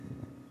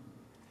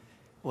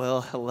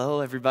Well,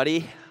 hello,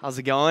 everybody. How's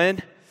it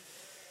going?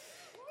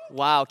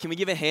 Wow, can we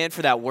give a hand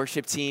for that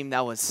worship team?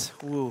 That was,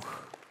 whoo,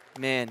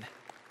 man,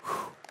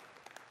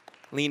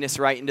 lead us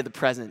right into the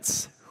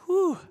presence.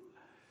 Whew.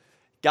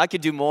 God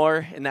could do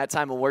more in that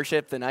time of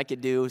worship than I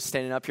could do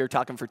standing up here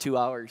talking for 2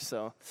 hours.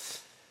 So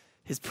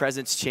his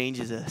presence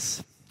changes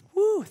us.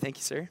 Woo, thank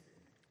you, sir.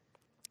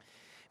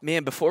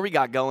 Man, before we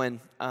got going,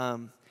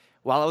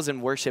 while I was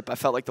in worship, I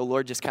felt like the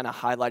Lord just kind of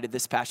highlighted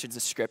this passage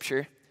of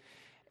scripture.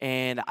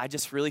 And I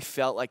just really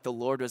felt like the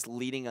Lord was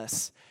leading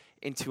us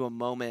into a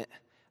moment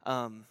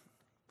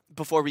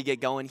before we get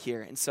going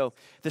here. And so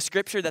the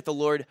scripture that the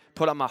Lord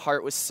put on my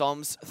heart was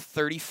Psalms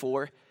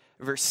 34,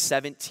 verse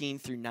 17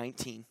 through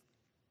 19.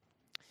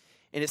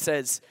 And it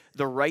says,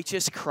 "The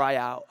righteous cry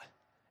out,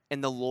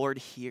 and the Lord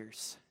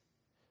hears,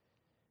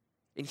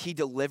 and he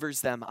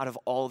delivers them out of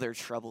all their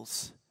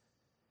troubles.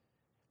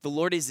 The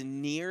Lord is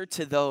near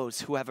to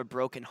those who have a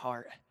broken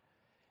heart,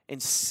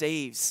 and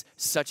saves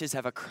such as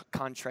have a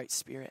contrite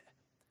spirit.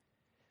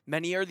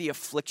 Many are the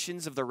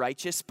afflictions of the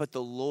righteous, but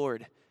the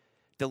Lord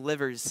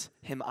delivers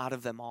him out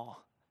of them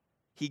all.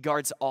 He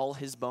guards all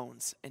his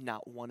bones, and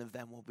not one of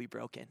them will be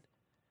broken."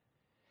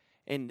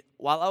 And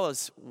while I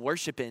was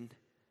worshiping,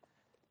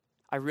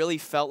 I really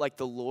felt like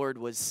the Lord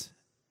was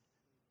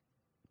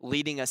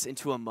leading us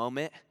into a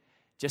moment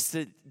just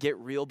to get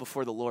real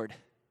before the Lord.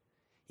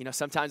 You know,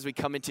 sometimes we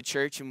come into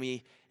church and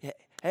we,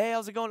 hey,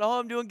 how's it going? Oh,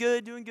 I'm doing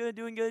good.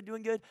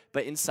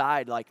 But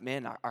inside, like,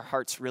 man, our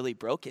heart's really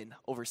broken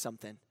over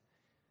something.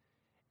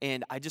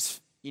 And I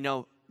just,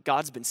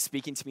 God's been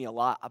speaking to me a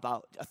lot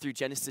about, through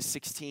Genesis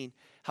 16,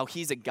 how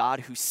he's a God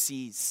who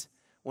sees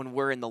when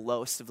we're in the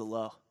lowest of the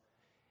low.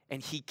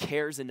 And he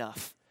cares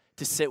enough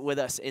to sit with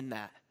us in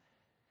that.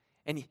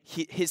 And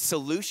his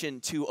solution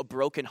to a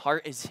broken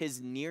heart is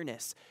his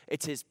nearness.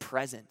 It's his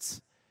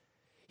presence.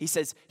 He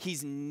says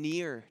he's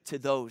near to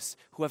those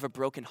who have a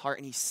broken heart,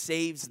 and he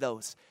saves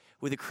those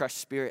with a crushed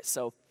spirit.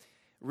 So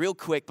real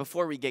quick,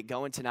 before we get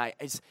going tonight,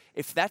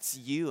 if that's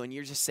you and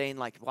you're just saying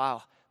like,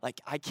 wow,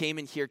 like I came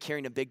in here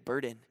carrying a big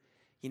burden.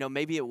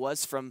 Maybe it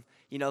was from,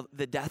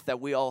 the death that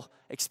we all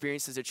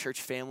experienced as a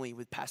church family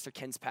with Pastor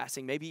Ken's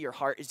passing. Maybe your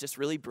heart is just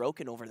really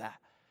broken over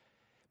that.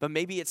 But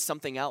maybe it's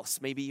something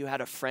else. Maybe you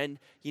had a friend,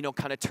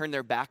 kind of turn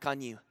their back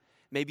on you.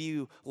 Maybe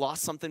you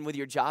lost something with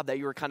your job that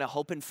you were kind of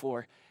hoping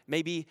for.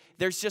 Maybe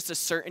there's just a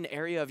certain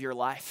area of your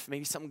life.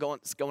 Maybe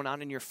something's going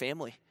on in your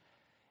family.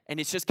 And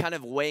it's just kind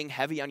of weighing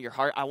heavy on your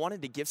heart. I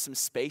wanted to give some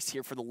space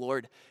here for the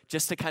Lord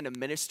just to kind of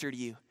minister to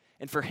you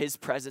and for his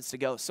presence to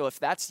go. So if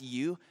that's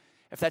you,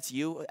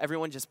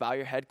 everyone just bow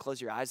your head,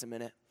 close your eyes a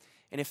minute.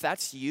 And if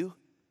that's you,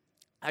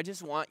 I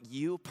just want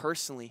you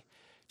personally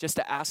just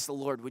to ask the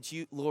Lord, would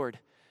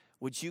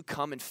you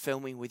come and fill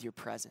me with your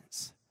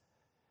presence?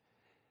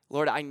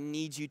 Lord, I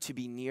need you to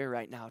be near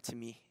right now to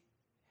me.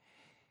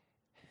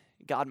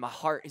 God, my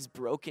heart is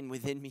broken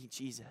within me,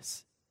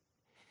 Jesus.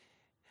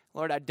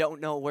 Lord, I don't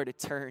know where to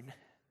turn.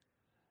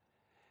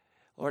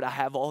 Lord, I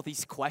have all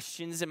these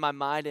questions in my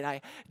mind and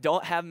I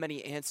don't have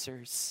many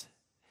answers.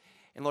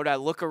 And Lord, I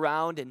look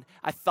around and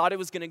I thought it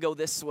was going to go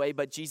this way,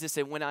 but Jesus,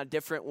 it went on a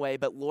different way.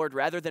 But Lord,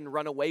 rather than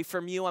run away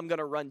from you, I'm going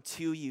to run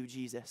to you,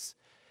 Jesus.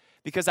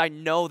 Because I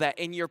know that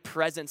in your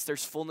presence,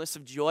 there's fullness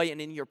of joy, and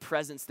in your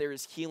presence, there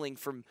is healing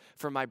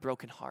for my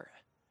broken heart.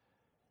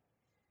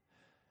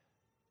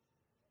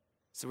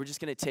 So we're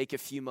just going to take a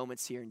few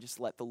moments here and just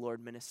let the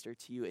Lord minister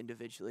to you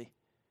individually.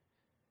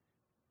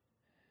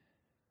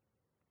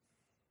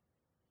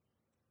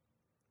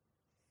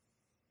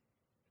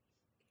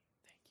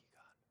 Thank you,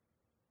 God.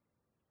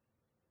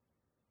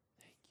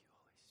 Thank you,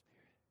 Holy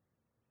Spirit.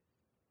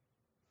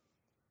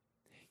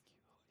 Thank you,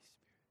 Holy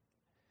Spirit.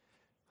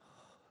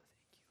 Oh,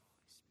 thank you,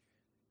 Holy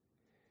Spirit.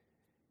 Thank you, Holy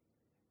Spirit.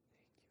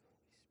 Thank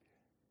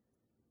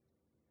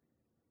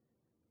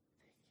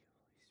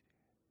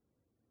you, Holy Spirit.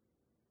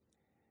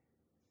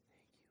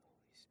 Thank you,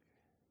 Holy Spirit.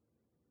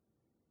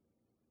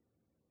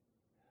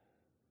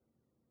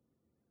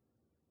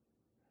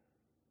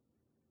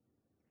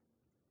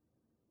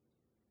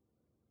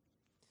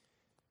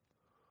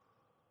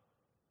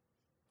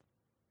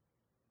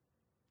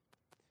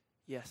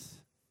 Yes.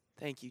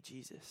 Thank you,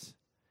 Jesus.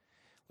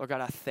 Lord God,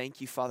 I thank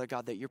you, Father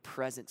God, that your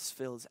presence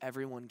fills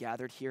everyone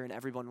gathered here and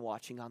everyone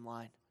watching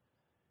online.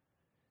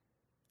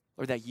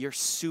 Lord, that your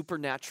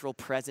supernatural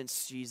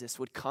presence, Jesus,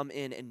 would come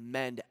in and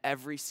mend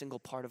every single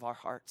part of our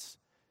hearts.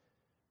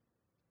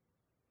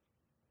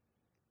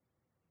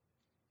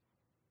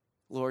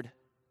 Lord,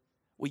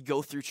 we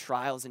go through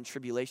trials and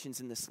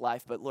tribulations in this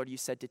life, but Lord, you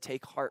said to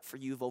take heart, for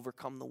you've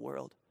overcome the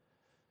world.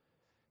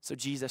 So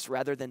Jesus,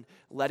 rather than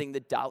letting the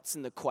doubts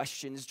and the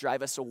questions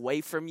drive us away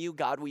from you,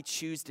 God, we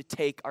choose to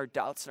take our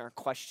doubts and our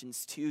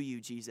questions to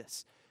you,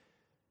 Jesus.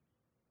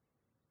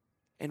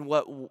 And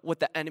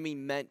what the enemy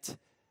meant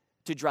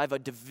to drive a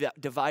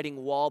dividing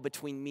wall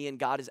between me and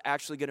God is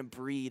actually going to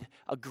breed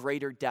a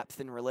greater depth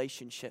in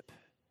relationship.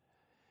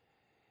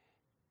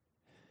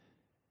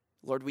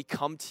 Lord, we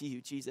come to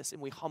you, Jesus,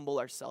 and we humble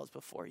ourselves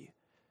before you.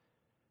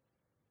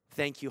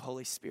 Thank you,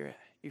 Holy Spirit.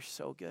 You're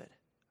so good.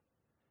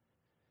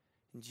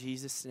 In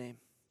Jesus' name,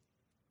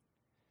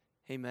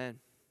 Amen.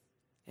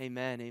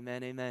 Amen,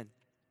 amen, amen.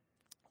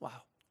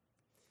 Wow.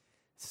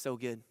 So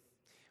good.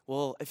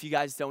 Well, if you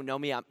guys don't know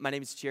me, my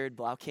name is Jared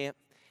Blaukamp,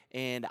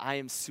 and I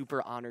am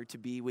super honored to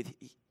be with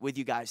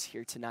you guys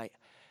here tonight.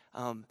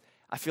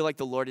 I feel like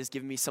the Lord has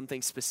given me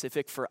something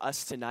specific for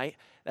us tonight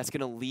that's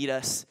going to lead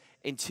us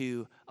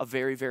into a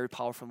very, very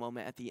powerful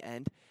moment at the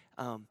end.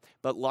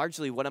 But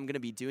largely what I'm going to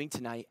be doing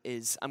tonight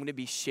is I'm going to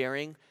be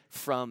sharing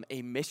from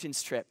a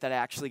missions trip that I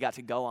actually got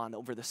to go on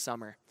over the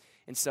summer.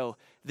 And so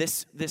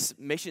this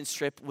missions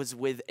trip was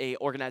with an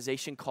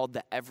organization called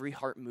the Every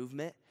Heart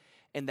Movement.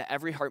 And the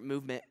Every Heart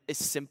Movement is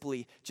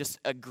simply just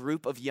a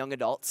group of young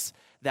adults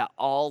that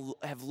all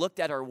have looked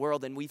at our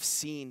world, and we've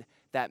seen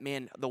that,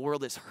 man, the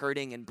world is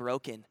hurting and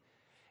broken.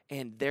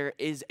 And there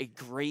is a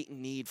great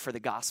need for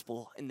the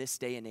gospel in this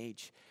day and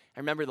age.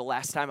 I remember the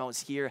last time I was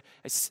here,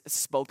 I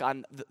spoke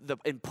on the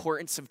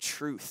importance of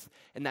truth,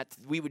 and that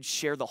we would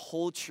share the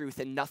whole truth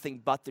and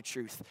nothing but the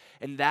truth.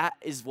 And that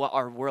is what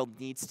our world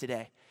needs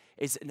today,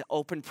 is an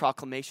open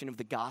proclamation of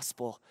the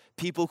gospel.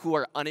 People who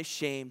are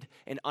unashamed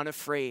and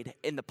unafraid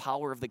in the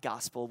power of the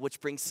gospel, which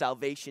brings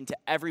salvation to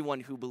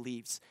everyone who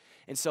believes.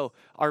 And so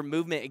our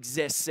movement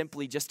exists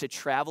simply just to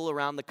travel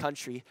around the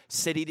country,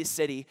 city to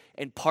city,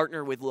 and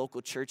partner with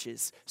local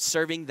churches,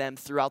 serving them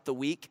throughout the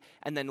week,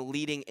 and then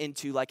leading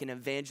into like an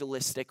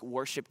evangelistic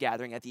worship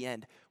gathering at the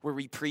end, where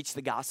we preach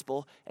the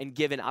gospel and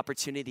give an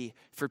opportunity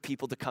for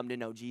people to come to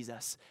know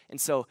Jesus. And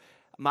so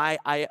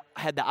I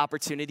had the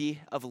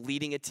opportunity of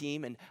leading a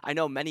team, and I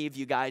know many of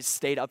you guys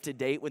stayed up to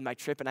date with my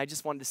trip, and I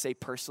just wanted to say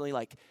personally,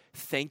 like,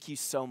 thank you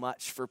so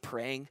much for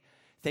praying.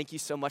 Thank you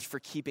so much for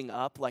keeping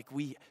up. Like,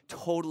 we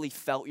totally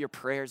felt your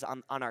prayers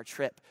on our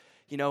trip.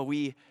 You know,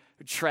 we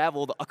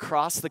traveled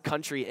across the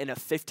country in a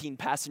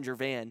 15-passenger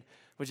van,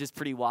 which is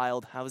pretty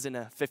wild. I was in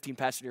a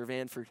 15-passenger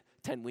van for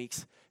 10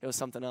 weeks. It was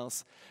something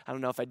else. I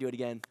don't know if I'd do it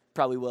again.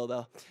 Probably will,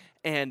 though.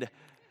 And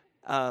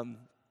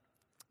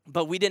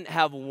but we didn't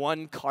have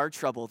one car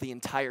trouble the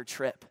entire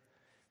trip.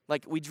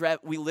 Like, we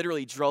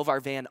literally drove our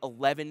van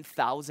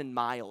 11,000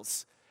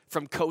 miles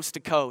from coast to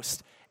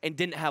coast and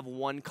didn't have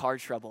one car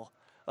trouble.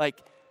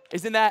 Like,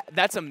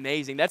 that's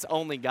amazing. That's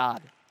only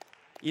God.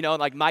 You know,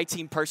 like, my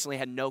team personally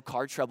had no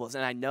car troubles,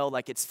 and I know,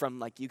 like, it's from,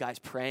 like, you guys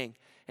praying,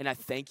 and I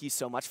thank you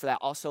so much for that.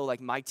 Also,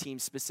 like, my team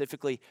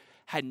specifically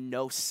had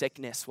no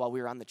sickness while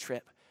we were on the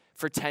trip.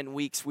 For 10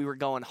 weeks, we were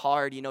going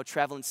hard, you know,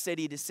 traveling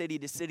city to city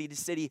to city to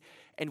city,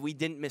 and we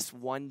didn't miss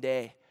one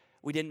day.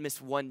 We didn't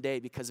miss one day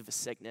because of a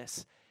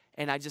sickness.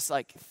 And I just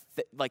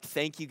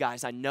thank you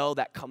guys. I know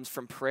that comes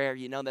from prayer.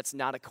 You know, that's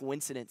not a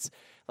coincidence.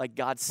 Like,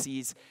 God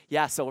sees.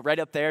 Yeah, so right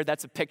up there,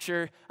 that's a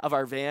picture of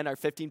our van, our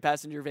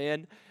 15-passenger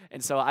van.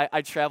 And so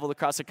I traveled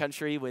across the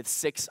country with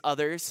 6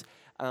 others.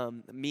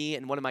 Me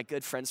and one of my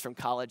good friends from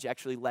college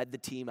actually led the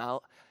team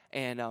out.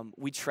 And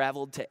we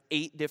traveled to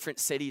 8 different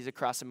cities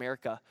across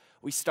America.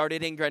 We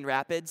started in Grand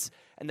Rapids,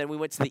 and then we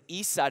went to the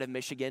east side of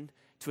Michigan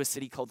to a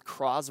city called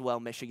Croswell,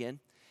 Michigan.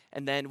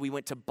 And then we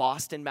went to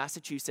Boston,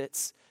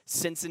 Massachusetts,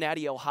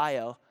 Cincinnati,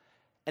 Ohio,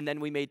 and then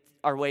we made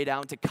our way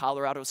down to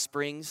Colorado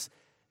Springs,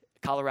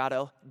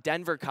 Colorado,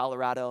 Denver,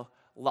 Colorado,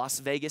 Las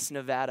Vegas,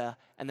 Nevada,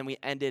 and then we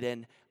ended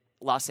in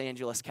Los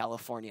Angeles,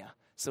 California.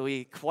 So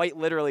we quite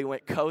literally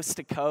went coast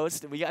to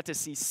coast, and we got to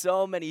see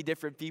so many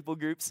different people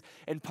groups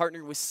and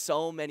partnered with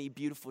so many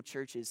beautiful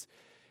churches.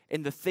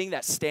 And the thing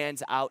that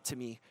stands out to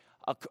me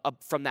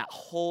from that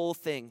whole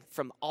thing,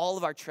 from all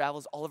of our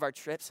travels, all of our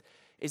trips,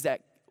 is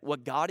that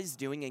what God is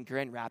doing in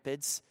Grand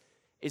Rapids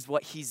is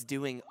what he's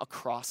doing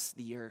across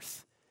the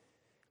earth.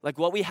 Like,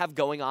 what we have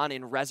going on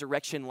in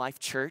Resurrection Life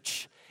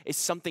Church is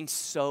something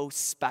so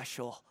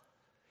special.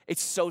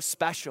 It's so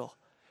special.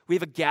 We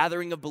have a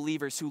gathering of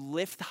believers who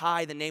lift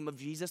high the name of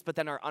Jesus, but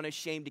then are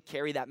unashamed to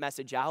carry that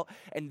message out.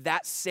 And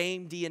that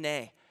same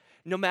DNA,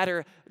 no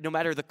matter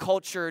the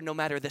culture, no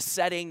matter the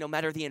setting, no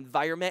matter the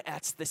environment,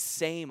 that's the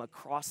same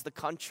across the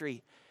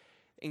country.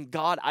 And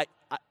God,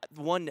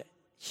 one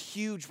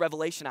huge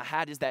revelation I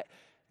had is that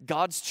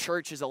God's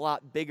church is a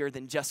lot bigger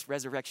than just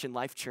Resurrection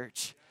Life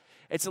Church.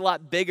 It's a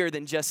lot bigger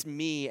than just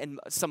me and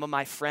some of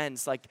my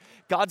friends. Like,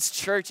 God's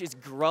church is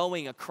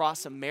growing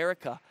across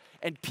America,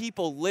 and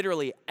people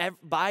literally,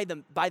 by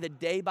the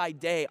day by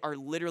day, are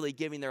literally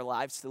giving their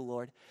lives to the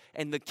Lord,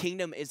 and the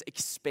kingdom is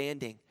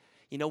expanding.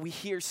 You know, we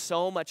hear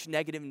so much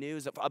negative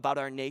news about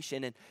our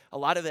nation, and a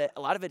lot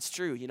of it's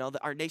true. You know,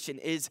 that our nation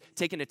is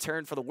taking a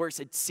turn for the worse,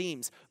 it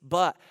seems.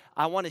 But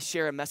I want to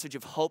share a message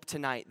of hope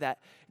tonight that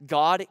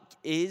God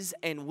is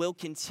and will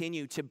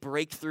continue to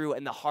break through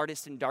in the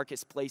hardest and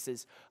darkest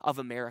places of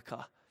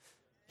America.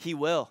 He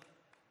will.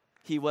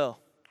 He will.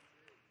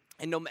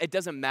 And it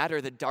doesn't matter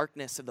the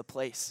darkness of the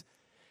place.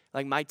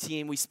 Like, my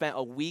team, we spent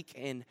a week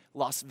in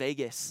Las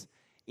Vegas,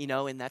 you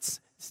know, and that's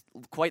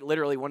quite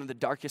literally one of the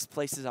darkest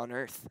places on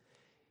earth.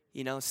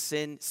 You know,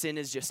 sin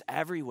is just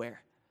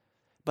everywhere.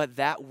 But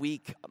that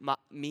week,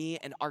 me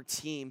and our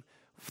team,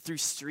 through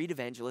street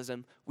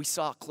evangelism, we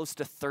saw close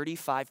to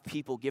 35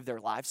 people give their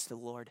lives to the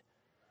Lord.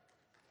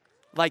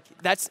 Like,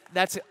 that's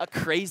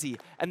crazy.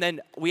 And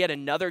then we had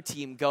another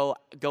team go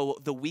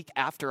the week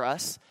after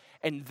us,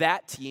 and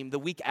that team, the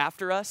week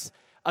after us,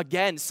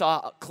 again,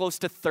 saw close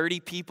to 30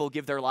 people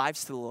give their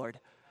lives to the Lord.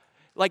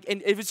 Like,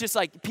 and it was just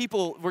like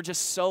people were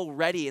just so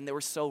ready, and they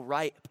were so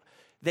ripe.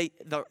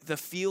 The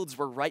fields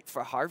were ripe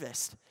for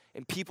harvest.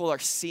 And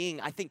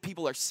I think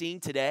people are seeing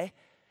today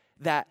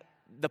that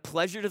the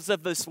pleasures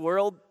of this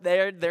world,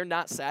 they're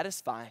not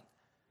satisfying.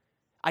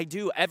 I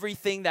do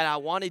everything that I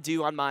want to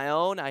do on my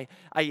own.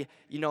 I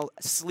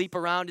sleep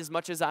around as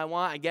much as I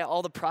want. I get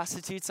all the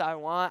prostitutes I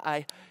want.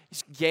 I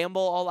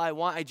gamble all I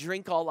want. I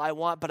drink all I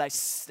want, but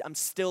I'm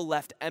still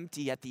left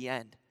empty at the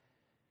end.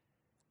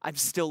 I'm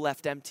still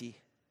left empty.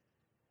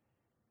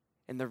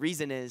 And the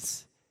reason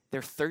is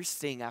they're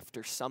thirsting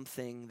after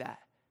something that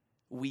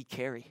we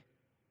carry.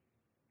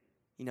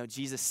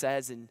 Jesus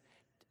says in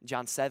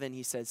John 7,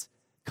 he says,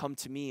 "Come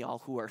to me, all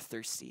who are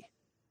thirsty.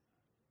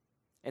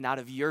 And out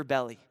of your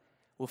belly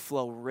will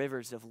flow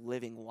rivers of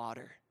living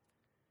water."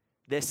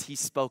 This he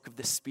spoke of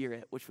the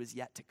Spirit, which was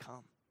yet to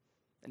come.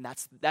 And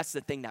that's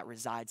the thing that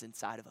resides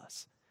inside of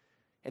us.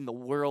 And the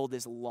world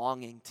is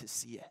longing to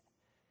see it.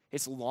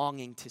 It's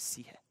longing to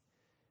see it.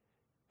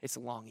 It's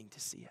longing to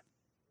see it.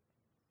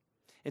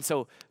 And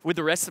so with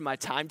the rest of my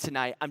time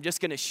tonight, I'm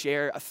just going to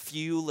share a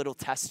few little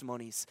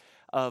testimonies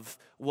of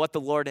what the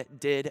Lord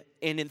did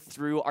in and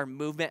through our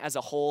movement as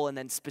a whole, and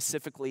then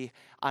specifically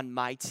on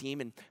my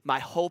team. And my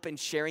hope in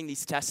sharing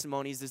these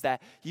testimonies is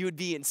that you would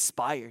be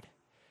inspired,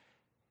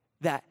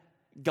 that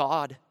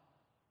God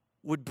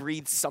would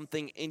breathe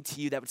something into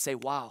you that would say,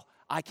 wow,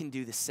 I can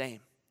do the same.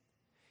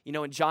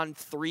 In John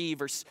 3,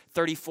 verse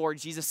 34,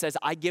 Jesus says,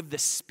 "I give the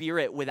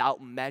Spirit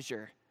without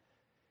measure."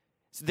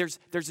 So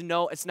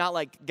it's not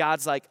like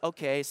God's like,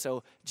 okay,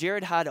 so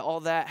Jared had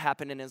all that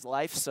happen in his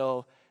life,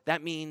 so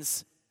that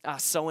means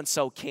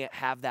so-and-so can't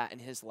have that in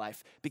his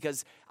life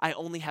because I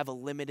only have a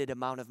limited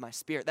amount of my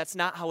Spirit. That's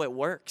not how it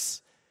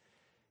works.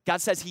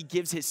 God says he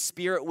gives his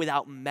Spirit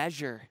without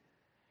measure.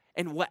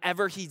 And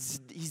whatever he's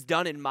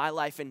done in my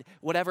life and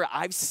whatever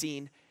I've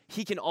seen,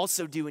 he can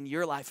also do in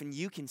your life, and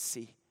you can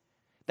see.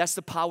 That's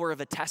the power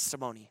of a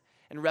testimony.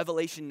 In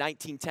Revelation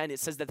 19:10, it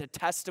says that the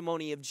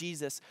testimony of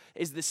Jesus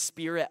is the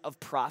spirit of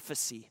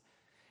prophecy.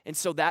 And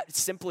so that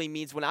simply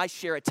means when I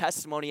share a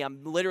testimony,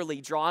 I'm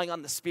literally drawing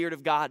on the Spirit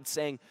of God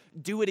saying,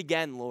 do it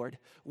again, Lord.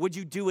 Would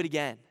you do it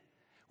again?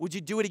 Would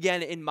you do it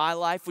again in my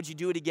life? Would you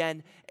do it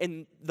again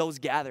in those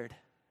gathered?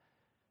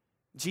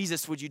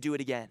 Jesus, would you do it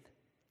again?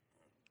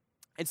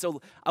 And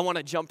so I want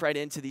to jump right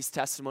into these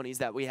testimonies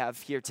that we have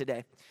here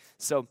today.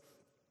 So,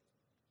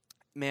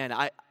 man,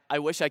 I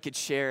wish I could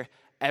share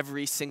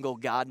every single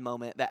God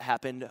moment that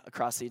happened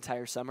across the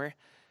entire summer,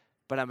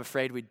 but I'm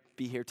afraid we'd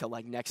be here till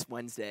like next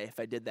Wednesday if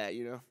I did that,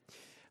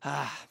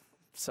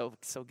 So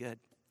good.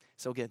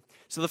 So good.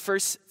 So the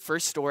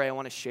first story I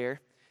want to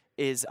share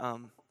is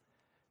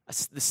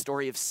the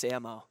story of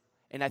Samo.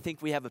 And I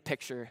think we have a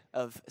picture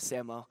of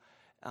Samo.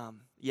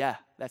 Yeah,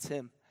 that's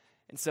him.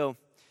 And so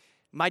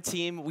my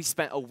team, we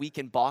spent a week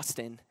in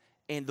Boston,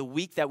 and the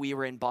week that we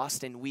were in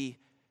Boston, we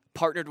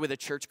partnered with a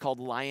church called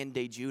Lion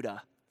de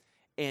Judah.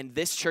 And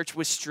this church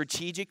was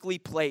strategically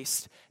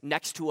placed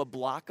next to a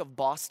block of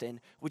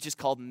Boston, which is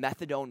called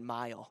Methadone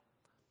Mile.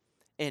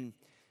 And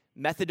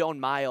Methadone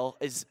Mile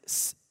is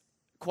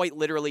quite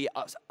literally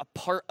a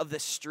part of the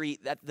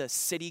street that the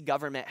city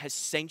government has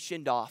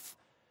sanctioned off,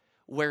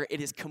 where it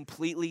is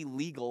completely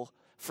legal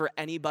for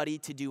anybody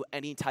to do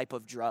any type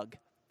of drug.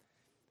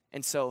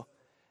 And so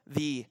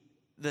the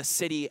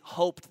city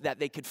hoped that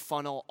they could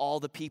funnel all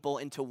the people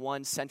into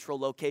one central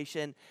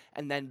location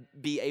and then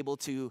be able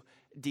to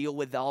deal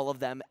with all of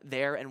them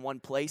there in one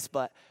place.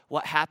 But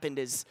what happened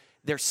is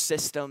their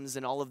systems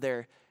and all of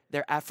their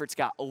efforts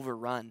got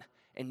overrun.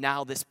 And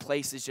now this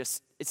place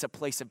it's a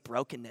place of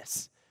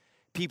brokenness.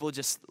 People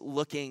just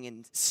looking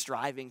and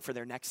striving for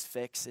their next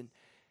fix. And,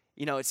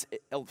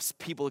 it's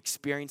people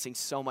experiencing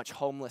so much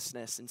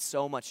homelessness and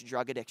so much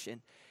drug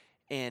addiction.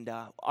 And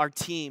our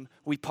team,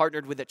 we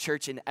partnered with a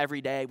church, and every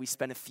day we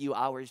spent a few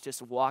hours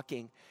just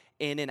walking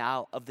in and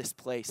out of this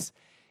place.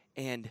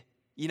 And,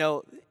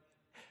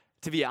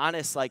 to be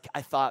honest, I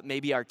thought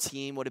maybe our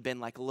team would have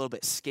been a little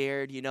bit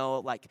scared,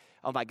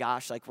 oh my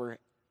gosh, we're,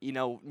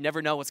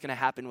 never know what's going to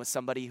happen with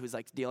somebody who's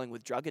dealing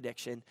with drug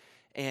addiction.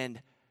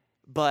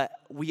 But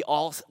we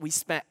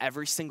spent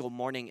every single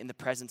morning in the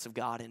presence of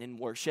God and in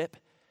worship.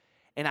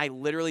 And I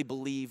literally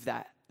believe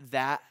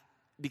that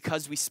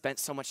because we spent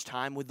so much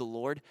time with the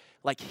Lord,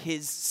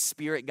 his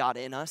Spirit got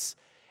in us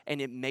and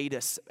it made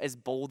us as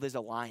bold as a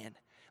lion.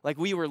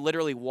 We were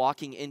literally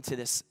walking into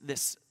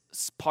this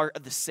part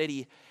of the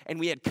city, and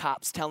we had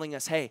cops telling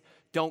us, hey,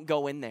 don't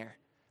go in there.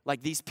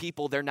 These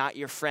people, they're not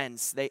your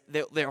friends.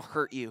 They'll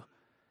hurt you.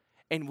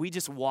 And we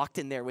just walked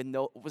in there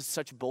with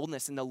such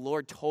boldness, and the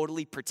Lord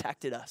totally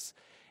protected us.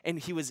 And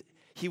he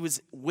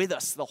was with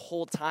us the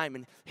whole time,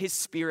 and his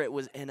Spirit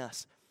was in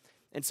us.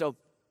 And so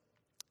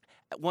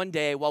one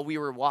day while we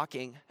were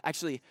walking,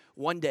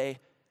 one day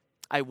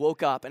I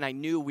woke up and I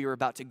knew we were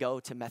about to go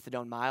to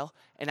Methadone Mile,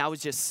 and I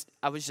was just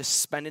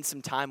spending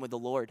some time with the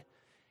Lord.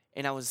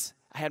 And I was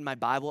I had my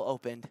Bible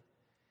opened,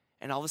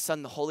 and all of a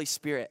sudden the Holy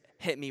Spirit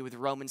hit me with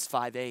Romans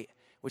 5:8,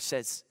 which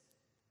says,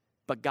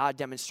 but God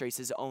demonstrates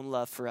his own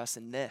love for us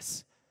in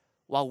this: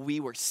 while we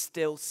were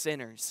still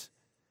sinners,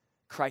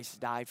 Christ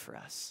died for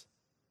us.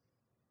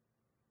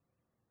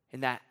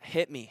 And that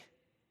hit me.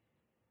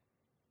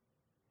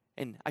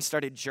 And I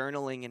started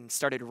journaling and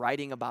started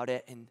writing about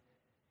it. And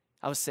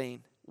I was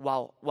saying,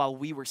 while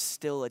we were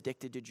still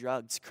addicted to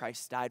drugs,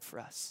 Christ died for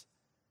us.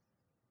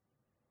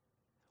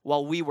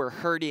 While we were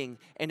hurting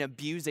and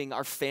abusing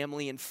our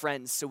family and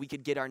friends so we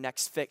could get our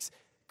next fix,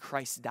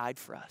 Christ died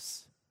for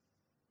us.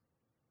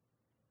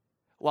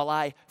 When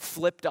I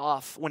flipped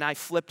off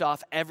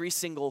every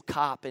single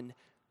cop and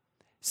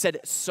said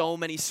so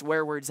many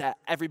swear words at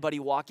everybody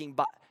walking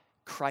by,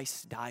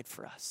 Christ died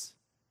for us.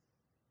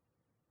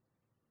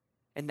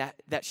 And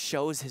that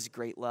shows his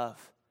great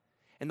love.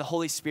 And the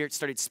Holy Spirit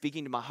started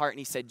speaking to my heart, and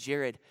he said,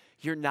 Jared,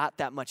 you're not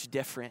that much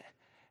different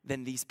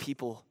than these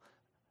people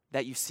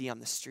that you see on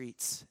the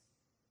streets.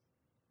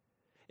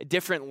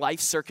 Different life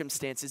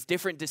circumstances,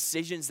 different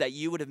decisions that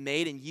you would have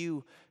made, and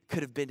you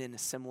could have been in a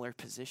similar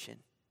position.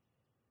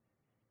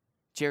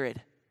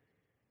 Jared,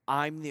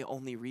 I'm the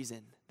only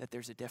reason that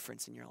there's a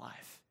difference in your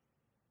life.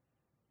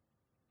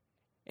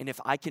 And if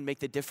I can make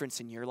the difference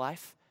in your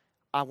life,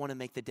 I want to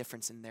make the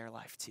difference in their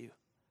life too.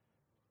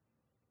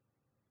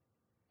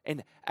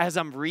 And as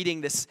I'm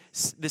reading this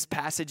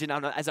passage and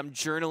as I'm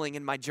journaling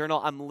in my journal,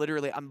 I'm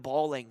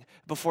bawling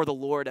before the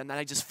Lord. And then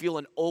I just feel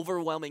an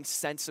overwhelming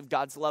sense of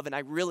God's love. And I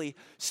really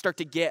start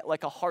to get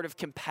like a heart of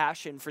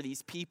compassion for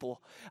these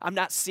people. I'm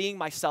not seeing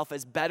myself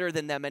as better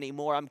than them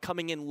anymore. I'm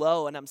coming in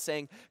low and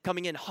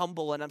coming in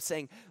humble. And I'm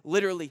saying,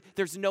 literally,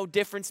 there's no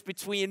difference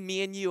between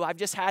me and you. I've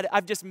just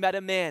met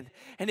a man.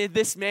 And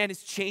this man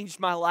has changed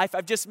my life.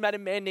 I've just met a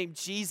man named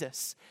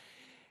Jesus.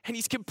 And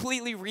he's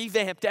completely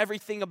revamped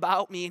everything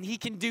about me, and he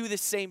can do the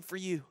same for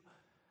you.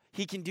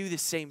 He can do the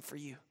same for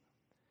you.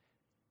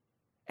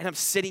 And I'm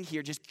sitting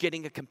here just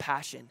getting a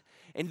compassion.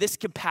 And this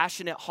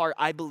compassionate heart,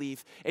 I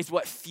believe, is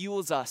what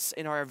fuels us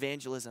in our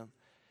evangelism.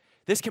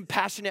 This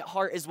compassionate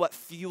heart is what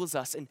fuels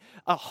us. And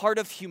a heart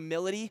of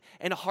humility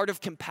and a heart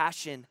of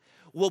compassion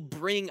will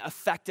bring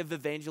effective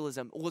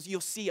evangelism.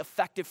 You'll see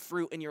effective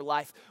fruit in your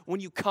life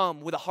when you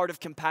come with a heart of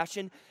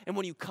compassion and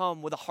when you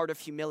come with a heart of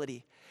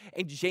humility.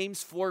 In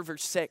James 4,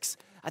 verse 6,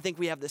 I think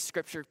we have the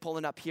scripture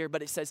pulling up here,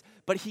 but it says,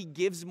 but he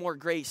gives more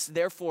grace.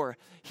 Therefore,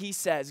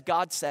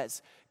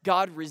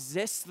 God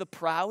resists the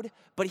proud,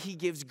 but he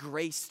gives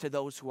grace to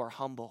those who are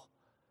humble.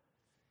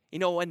 You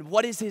know, and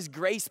what is his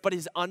grace but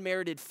his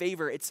unmerited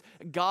favor? It's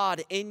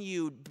God in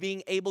you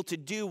being able to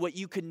do what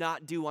you could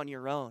not do on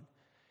your own.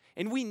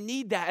 And we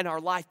need that in our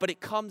life, but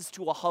it comes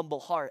to a humble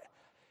heart.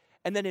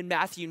 And then in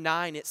Matthew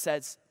 9, it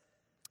says,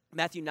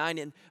 Matthew 9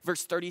 in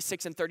verse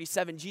 36 and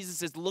 37,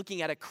 Jesus is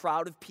looking at a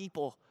crowd of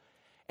people.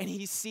 And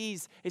he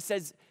sees, it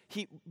says,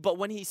 but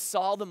when he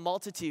saw the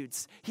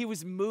multitudes, he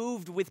was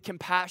moved with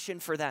compassion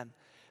for them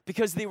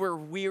because they were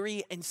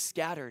weary and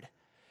scattered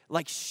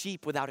like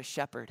sheep without a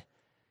shepherd.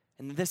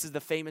 And this is the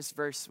famous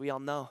verse we all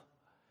know.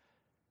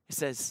 It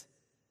says,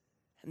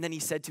 and then he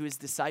said to his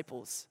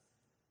disciples,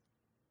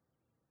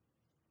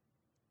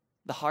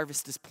 the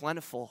harvest is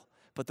plentiful,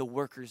 but the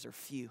workers are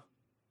few.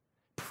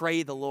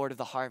 Pray the Lord of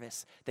the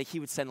harvest that he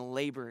would send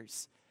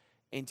laborers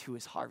into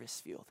his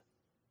harvest field.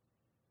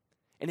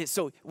 And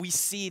so we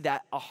see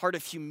that a heart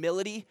of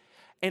humility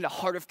and a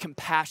heart of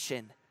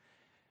compassion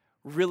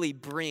really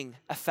bring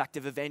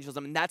effective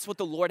evangelism. And that's what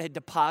the Lord had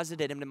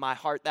deposited into my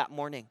heart that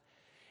morning.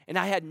 And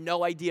I had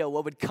no idea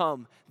what would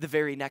come the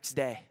very next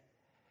day.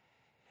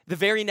 The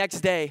very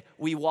next day,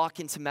 we walk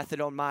into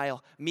Methadone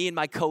Mile, me and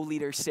my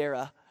co-leader,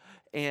 Sarah,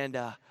 and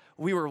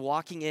we were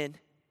walking in,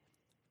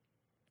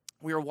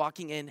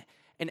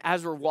 and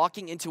as we're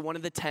walking into one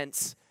of the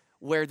tents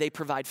where they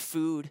provide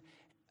food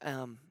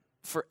and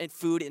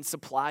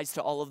supplies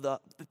to all of the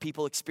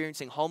people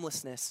experiencing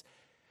homelessness,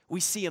 we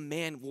see a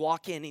man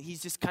walk in, and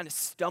he's just kind of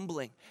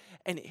stumbling,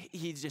 and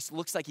he just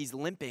looks like he's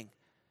limping.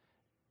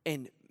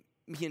 And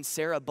me and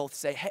Sarah both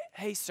say,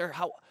 hey, sir,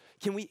 how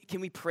can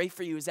we pray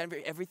for you? Is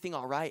everything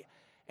all right?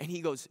 And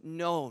he goes,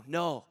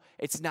 no,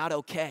 it's not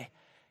okay.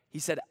 He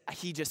said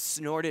he just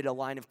snorted a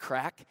line of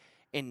crack,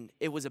 and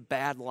it was a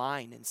bad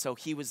line. And so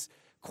he was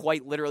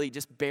quite literally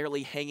just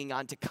barely hanging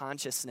on to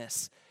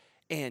consciousness.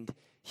 And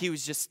he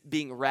was just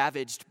being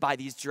ravaged by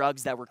these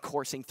drugs that were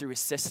coursing through his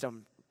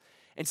system.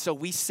 And so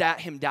we sat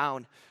him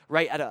down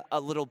right at a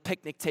little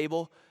picnic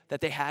table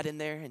that they had in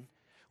there. And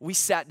we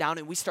sat down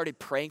and we started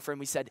praying for him.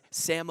 We said,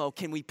 Samo,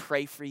 can we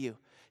pray for you?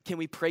 Can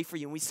we pray for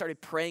you? And we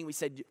started praying.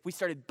 We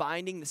started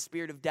binding the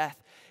spirit of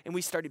death. And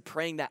we started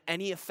praying that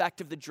any effect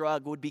of the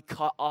drug would be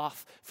cut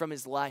off from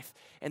his life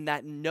and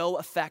that no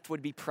effect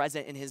would be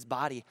present in his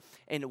body.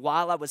 And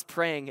while I was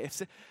praying,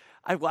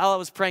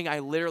 I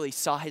literally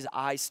saw his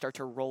eyes start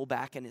to roll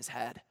back in his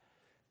head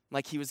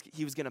like he was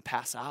going to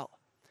pass out.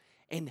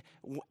 And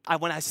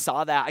when I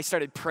saw that, I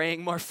started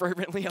praying more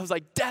fervently. I was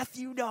like, death,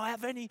 you don't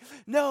have any,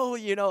 no,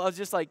 I was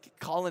just like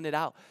calling it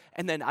out.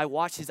 And then I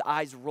watched his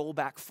eyes roll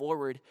back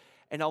forward.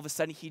 And all of a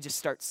sudden, he just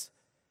starts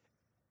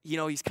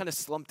he's kind of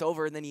slumped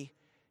over, and then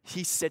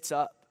he sits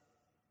up.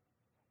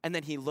 And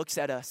then he looks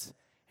at us,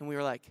 and we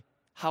were like,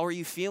 how are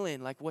you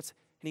feeling? Like, and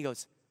he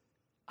goes,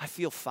 I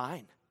feel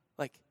fine.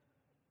 Like,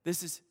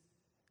 this is,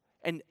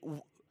 and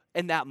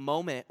in that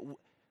moment,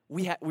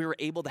 we were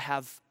able to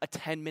have a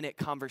 10-minute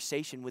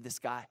conversation with this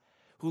guy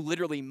who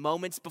literally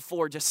moments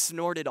before just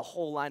snorted a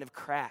whole line of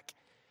crack.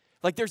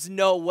 Like, there's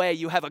no way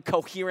you have a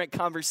coherent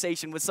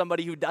conversation with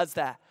somebody who does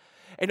that.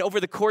 And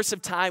over the course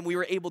of time, we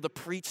were able to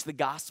preach the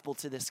gospel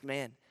to this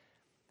man.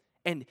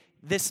 And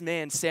this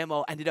man,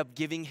 Samo, ended up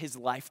giving his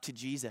life to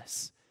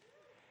Jesus.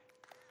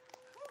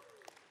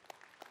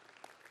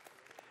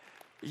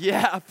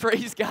 Yeah,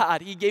 praise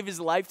God. He gave his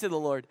life to the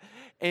Lord.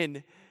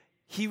 And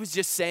he was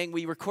just saying,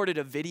 we recorded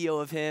a video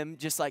of him,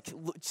 just like,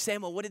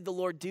 Samo, what did the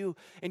Lord do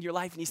in your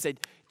life? And he said,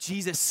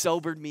 Jesus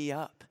sobered me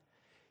up.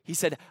 He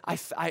said, I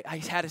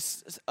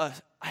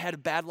had a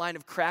bad line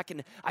of crack,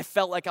 and I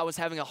felt like I was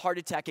having a heart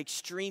attack,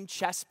 extreme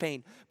chest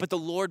pain. But the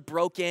Lord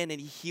broke in, and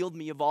he healed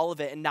me of all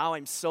of it, and now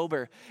I'm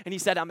sober. And he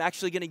said, I'm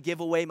actually going to give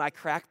away my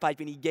crack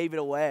pipe, and he gave it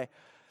away.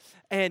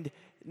 And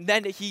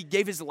then he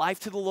gave his life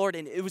to the Lord,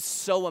 and it was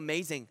so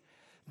amazing.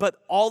 But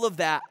all of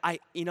that, I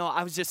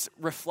was just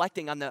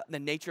reflecting on the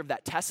nature of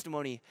that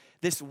testimony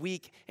this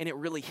week, and it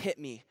really hit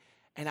me.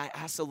 And I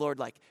asked the Lord,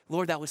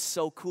 Lord, that was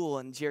so cool.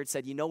 And Jared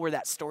said, you know where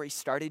that story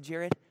started,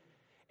 Jared?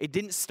 It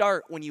didn't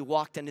start when you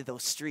walked into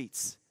those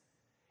streets.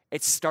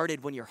 It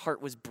started when your heart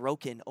was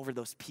broken over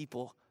those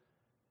people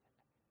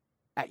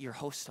at your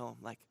host home.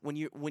 Like when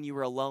you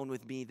were alone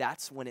with me,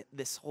 that's when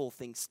this whole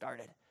thing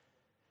started.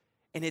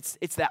 And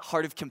it's that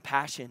heart of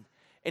compassion,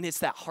 and it's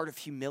that heart of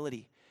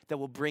humility that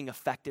will bring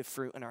effective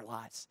fruit in our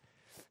lives.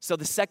 So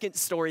the second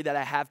story that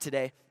I have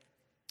today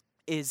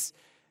is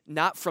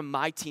not from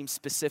my team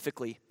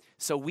specifically.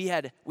 So we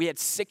had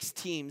 6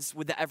 teams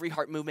with the Every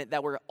Heart movement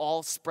that were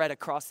all spread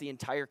across the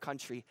entire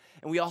country.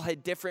 And we all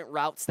had different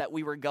routes that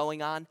we were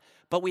going on.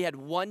 But we had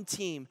one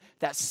team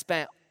that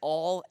spent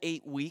all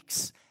 8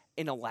 weeks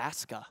in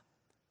Alaska.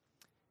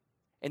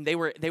 And they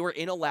were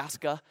in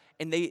Alaska,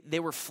 and they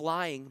were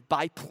flying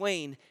by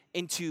plane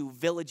into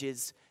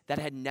villages that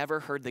had never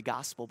heard the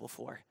gospel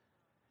before.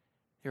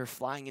 They were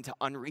flying into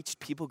unreached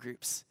people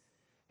groups.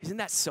 Isn't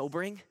that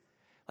sobering?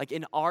 Like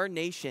in our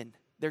nation,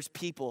 there's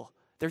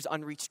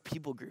unreached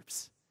people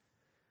groups.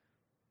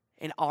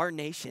 In our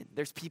nation,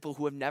 there's people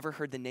who have never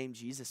heard the name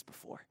Jesus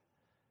before.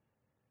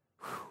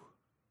 Whew.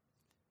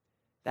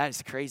 That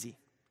is crazy.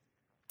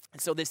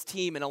 And so this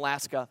team in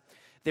Alaska,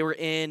 they were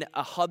in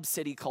a hub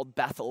city called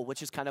Bethel,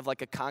 which is kind of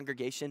like a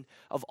congregation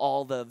of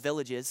all the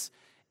villages.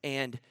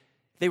 And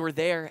they were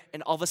there,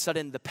 and all of a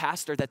sudden, the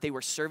pastor that they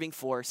were serving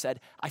for said,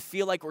 I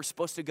feel like we're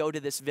supposed to go to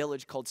this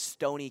village called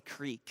Stony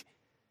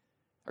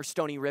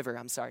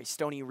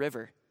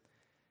River.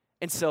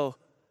 And so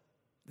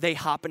they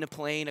hop in a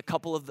plane, a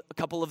couple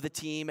of the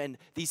team, and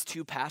these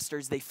 2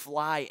 pastors, they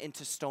fly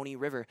into Stony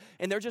River.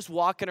 And they're just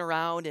walking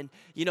around, and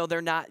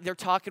they're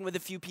talking with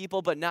a few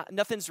people, but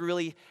nothing's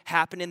really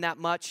happening that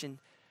much. And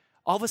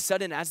all of a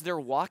sudden, as they're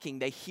walking,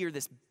 they hear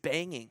this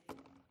banging.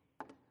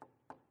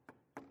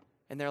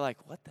 And they're like,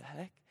 what the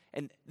heck?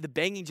 And the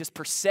banging just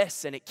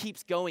persists, and it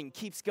keeps going.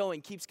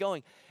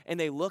 And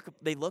they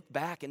look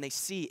back, and they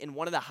see in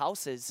one of the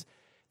houses,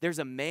 there's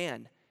a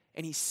man,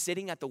 and he's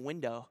sitting at the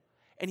window,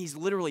 and he's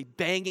literally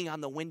banging on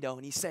the window,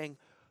 and he's saying,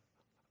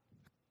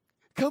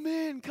 come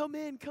in.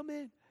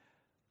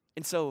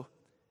 And so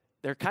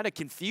they're kind of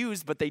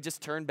confused, but they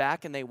just turn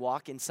back, and they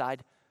walk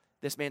inside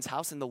this man's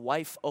house, and the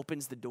wife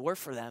opens the door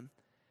for them.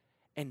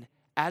 And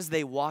as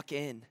they walk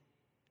in,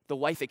 the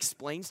wife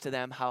explains to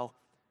them how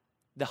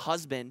the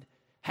husband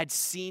had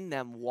seen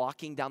them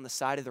walking down the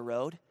side of the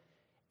road,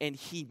 and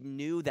he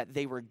knew that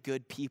they were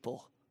good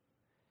people,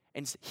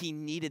 and he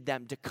needed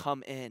them to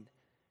come in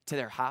to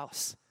their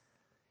house.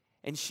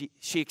 And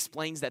she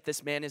explains that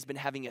this man has been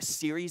having a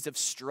series of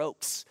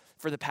strokes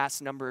for the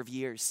past number of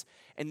years,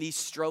 and these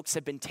strokes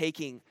have been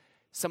taking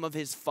some of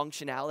his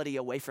functionality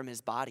away from his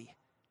body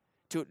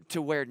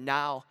to where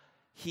now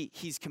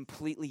he's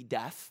completely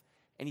deaf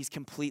and he's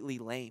completely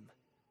lame.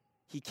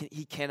 He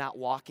cannot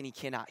walk and he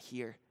cannot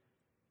hear.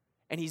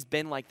 And he's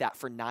been like that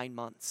for 9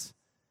 months.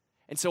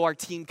 And so our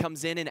team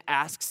comes in and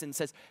asks and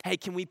says, hey,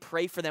 can we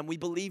pray for them? We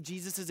believe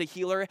Jesus is a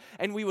healer,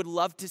 and we would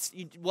love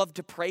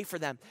to pray for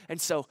them.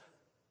 And so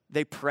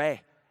they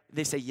pray.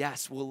 They say,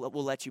 yes, we'll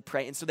let you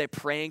pray. And so they're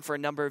praying for a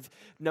number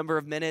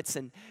of minutes,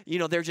 and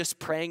they're just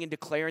praying and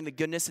declaring the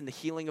goodness and the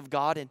healing of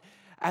God. And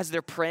as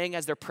they're praying,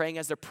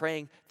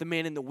 the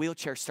man in the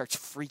wheelchair starts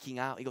freaking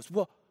out. He goes,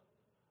 whoa,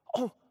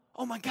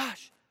 oh my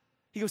gosh.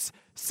 He goes,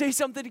 say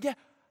something again.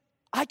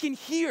 I can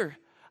hear.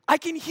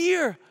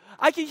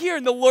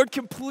 And the Lord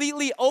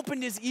completely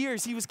opened his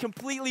ears. He was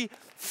completely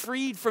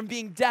freed from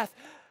being deaf.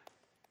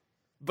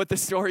 But the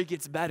story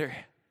gets better.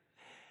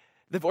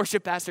 The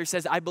worship pastor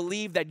says, I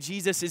believe that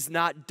Jesus is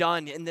not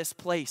done in this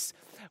place.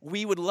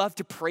 We would love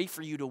to pray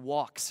for you to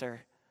walk, sir.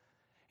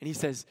 And he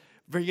says,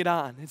 bring it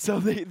on. And so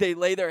they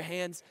lay their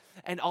hands,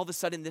 and all of a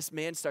sudden this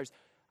man starts,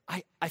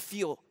 I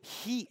feel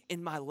heat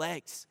in my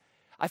legs.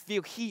 I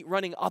feel heat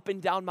running up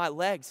and down my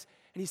legs.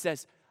 And he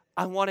says,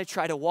 I want to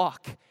try to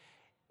walk.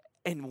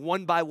 And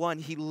one by one,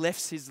 he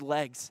lifts his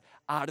legs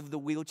out of the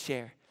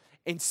wheelchair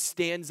and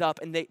stands up.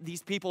 And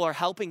these people are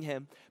helping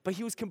him, but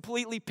he was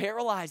completely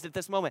paralyzed at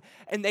this moment.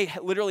 And they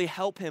literally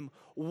help him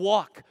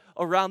walk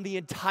around the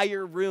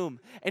entire room.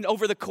 And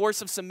over the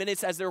course of some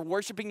minutes, as they're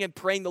worshiping and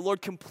praying, the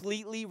Lord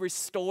completely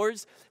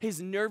restores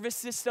his nervous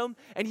system,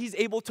 and he's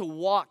able to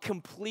walk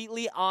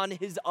completely on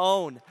his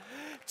own.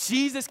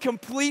 Jesus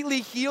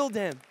completely healed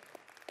him.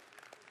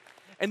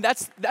 And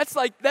that's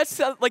like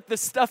the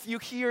stuff you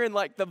hear in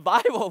like the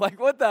Bible. Like,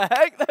 what the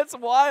heck? That's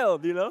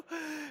wild, you know?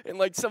 And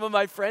like some of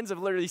my friends have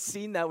literally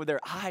seen that with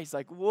their eyes.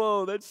 Like,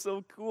 whoa, that's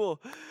so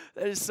cool.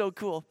 That is so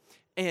cool.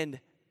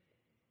 And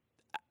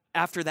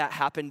after that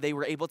happened, they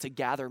were able to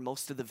gather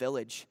most of the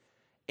village.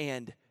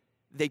 And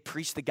they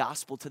preached the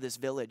gospel to this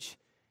village.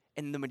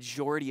 And the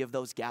majority of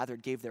those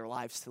gathered gave their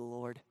lives to the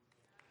Lord.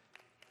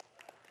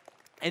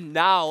 And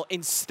now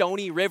in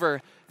Stony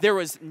River, there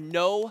was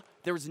no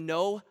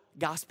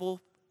gospel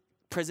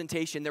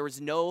presentation. There was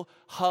no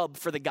hub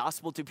for the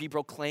gospel to be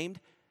proclaimed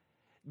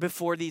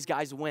before these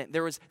guys went.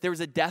 There was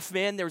a deaf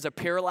man, there was a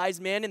paralyzed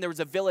man, and there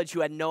was a village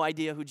who had no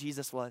idea who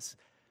Jesus was.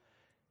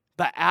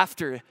 But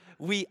after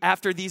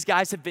these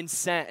guys have been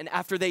sent, and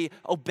after they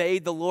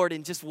obeyed the Lord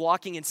and just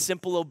walking in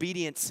simple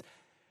obedience,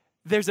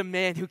 there's a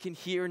man who can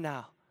hear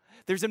now.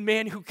 There's a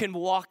man who can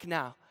walk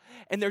now.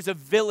 And there's a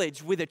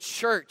village with a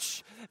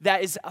church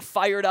that is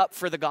fired up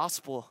for the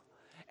gospel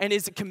and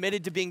is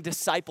committed to being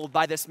discipled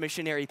by this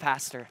missionary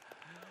pastor.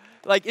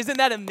 Like, isn't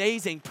that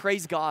amazing?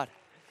 Praise God.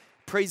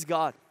 Praise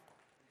God.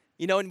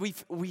 You know, and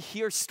we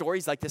hear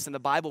stories like this in the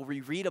Bible. We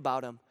read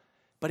about them,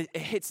 but it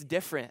hits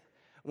different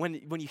when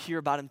you hear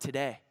about them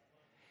today.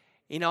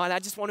 You know, and I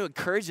just want to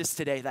encourage us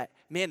today that,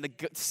 man, the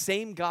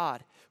same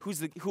God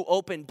who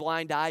opened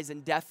blind eyes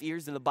and deaf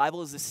ears in the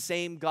Bible is the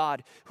same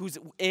God who's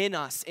in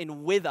us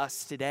and with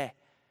us today.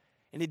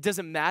 And it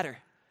doesn't matter.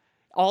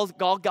 All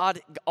God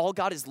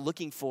is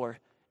looking for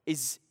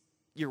is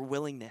your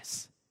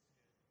willingness.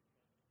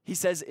 He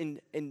says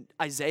in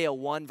Isaiah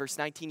 1, verse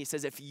 19, he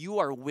says, if you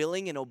are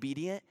willing and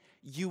obedient,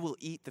 you will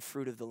eat the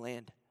fruit of the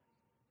land.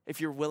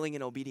 If you're willing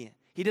and obedient.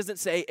 He doesn't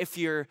say if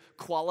you're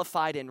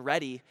qualified and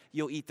ready,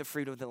 you'll eat the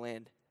fruit of the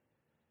land.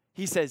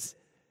 He says,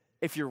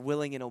 if you're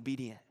willing and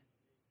obedient.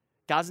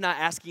 God's not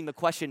asking the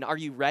question, are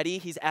you ready?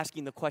 He's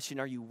asking the question,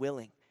 are you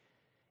willing?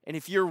 And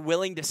if you're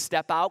willing to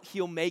step out,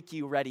 he'll make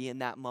you ready in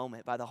that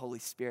moment by the Holy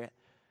Spirit.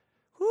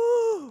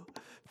 Woo!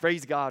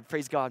 Praise God,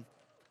 praise God.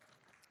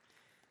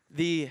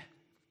 The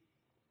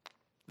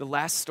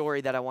last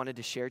story that I wanted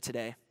to share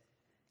today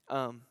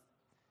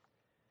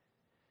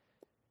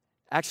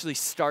actually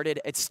started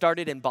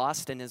in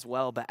Boston as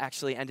well, but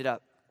actually ended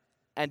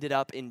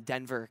up in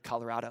Denver,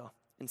 Colorado.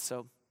 And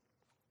so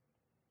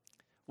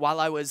while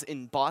I was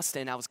in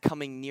Boston, I was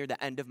coming near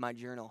the end of my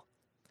journal.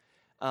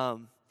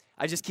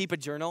 I just keep a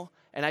journal,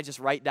 and I just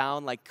write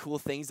down like cool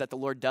things that the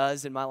Lord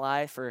does in my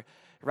life, or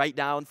write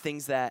down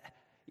things that,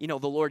 you know,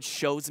 the Lord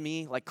shows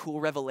me, like cool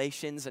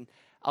revelations, and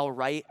I'll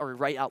write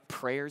out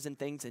prayers and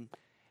things, and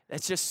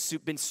it's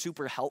just been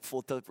super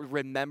helpful to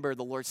remember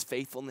the Lord's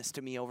faithfulness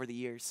to me over the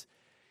years.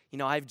 You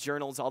know, I have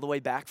journals all the way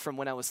back from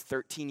when I was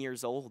 13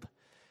 years old,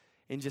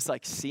 and just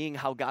like seeing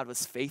how God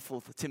was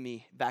faithful to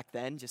me back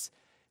then, just,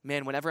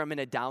 man, whenever I'm in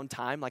a down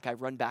time, like I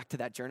run back to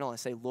that journal and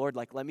say, Lord,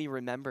 like, let me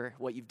remember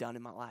what you've done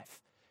in my life.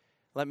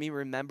 Let me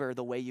remember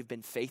the way you've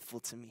been faithful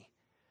to me.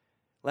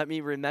 Let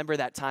me remember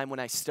that time when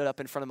I stood up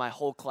in front of my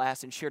whole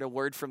class and shared a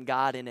word from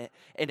God, and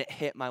it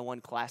hit my one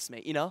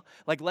classmate, you know?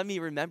 Like, let me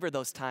remember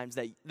those times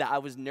that I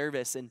was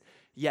nervous and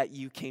yet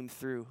you came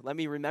through. Let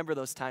me remember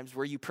those times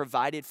where you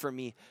provided for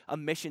me a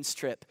missions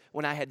trip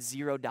when I had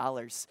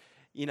 $0,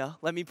 you know?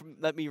 Let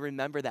me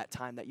remember that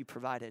time that you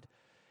provided.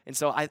 And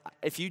so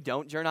if you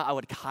don't journal, I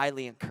would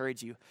highly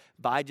encourage you,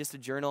 buy just a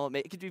journal.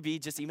 It could be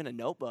just even a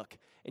notebook,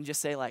 and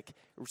just say, like,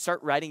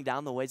 start writing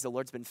down the ways the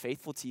Lord's been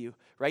faithful to you.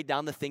 Write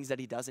down the things that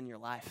he does in your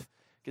life,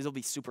 because it'll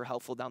be super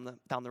helpful down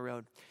the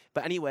road.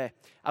 But anyway,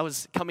 I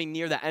was coming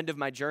near the end of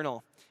my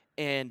journal,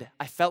 and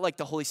I felt like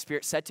the Holy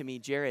Spirit said to me,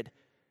 Jared,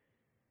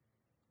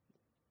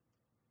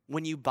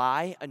 when you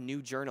buy a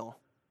new journal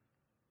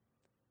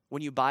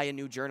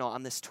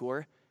on this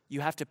tour,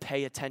 you have to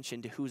pay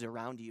attention to who's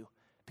around you,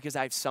 because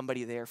I have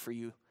somebody there for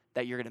you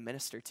that you're going to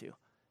minister to.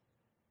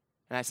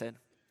 And I said,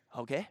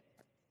 okay,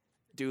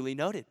 duly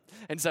noted.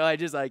 And so I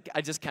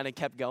just kind of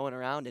kept going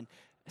around, and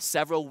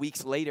several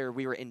weeks later,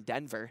 we were in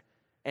Denver,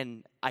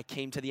 and I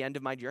came to the end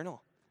of my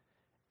journal.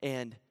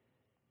 And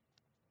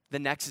the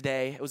next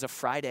day, it was a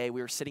Friday,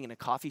 we were sitting in a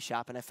coffee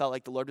shop, and I felt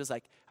like the Lord was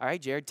like, all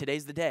right, Jared,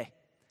 today's the day.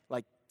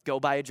 Like, go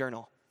buy a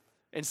journal.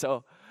 And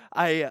so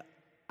I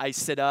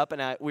sit up,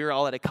 and we were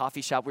all at a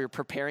coffee shop. We were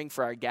preparing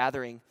for our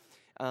gathering,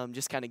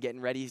 just kind of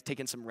getting ready,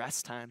 taking some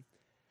rest time.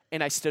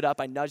 And I stood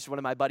up, I nudged one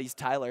of my buddies,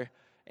 Tyler,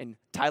 and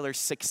Tyler's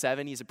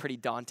 6'7", he's a pretty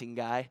daunting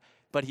guy,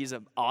 but he's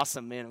an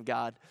awesome man of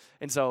God.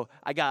 And so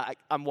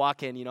I'm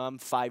walking, you know, I'm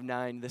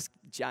 5'9", this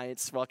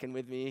giant's walking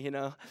with me, you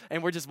know,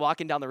 and we're just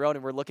walking down the road,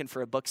 and we're looking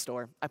for a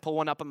bookstore. I pull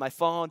one up on my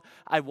phone,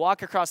 I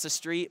walk across the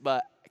street,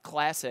 but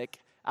classic,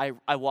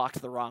 I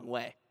walked the wrong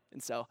way.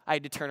 And so I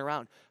had to turn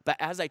around. But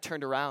as I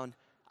turned around,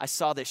 I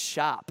saw this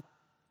shop,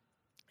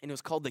 and it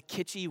was called the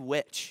Kitsy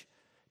Witch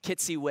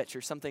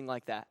or something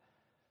like that.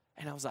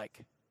 And I was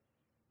like,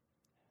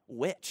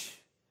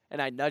 witch?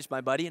 And I nudged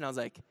my buddy, and I was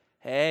like,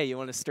 hey, you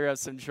want to stir up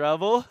some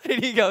trouble?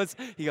 And he goes,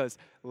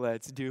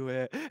 let's do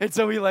it. And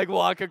so we like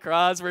walk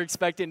across. We're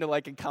expecting to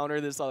like encounter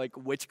this like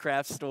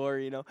witchcraft store,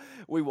 you know.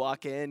 We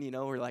walk in, you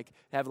know, we're like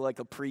have like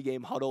a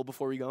pregame huddle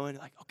before we go in.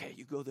 Like, okay,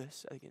 you go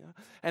this, you know.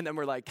 And then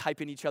we're like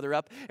hyping each other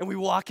up. And we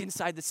walk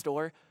inside the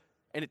store,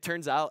 and it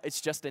turns out it's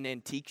just an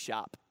antique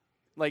shop.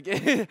 Like,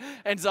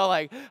 and so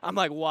like I'm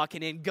like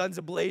walking in, guns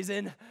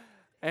a-blazing,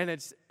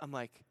 and I'm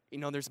like, you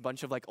know, there's a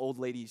bunch of like old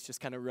ladies just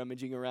kind of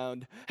rummaging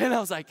around. And I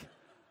was like,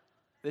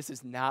 this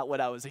is not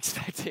what I was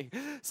expecting.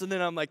 So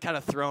then I'm like kind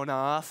of thrown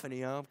off, and,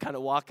 you know, I'm kind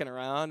of walking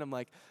around. I'm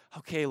like,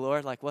 okay,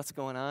 Lord, like what's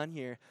going on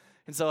here?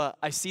 And so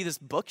I see this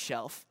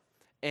bookshelf,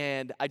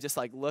 and I just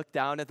like look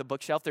down at the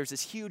bookshelf. There's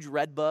this huge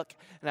red book,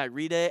 and I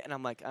read it, and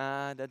I'm like,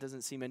 that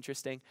doesn't seem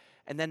interesting.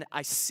 And then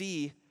I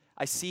see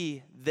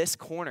this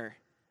corner,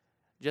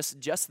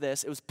 just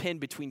this. It was pinned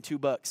between two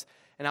books.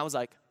 And I was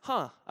like,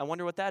 I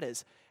wonder what that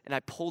is. And I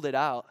pulled it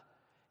out,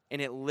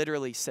 and it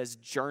literally says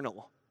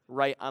journal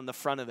right on the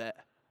front of it.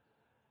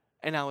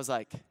 And I was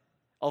like,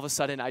 all of a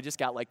sudden, I just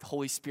got like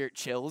Holy Spirit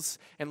chills.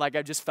 And like,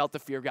 I just felt the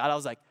fear of God. I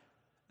was like,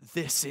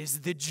 this is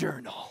the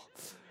journal.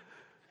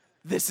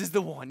 This is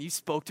the one you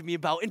spoke to me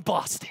about in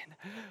Boston.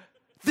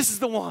 This is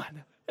the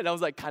one. And I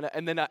was like,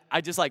 and then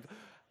I just like,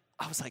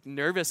 I was like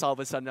nervous all of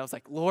a sudden. I was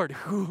like, Lord,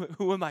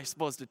 who am I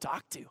supposed to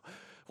talk to?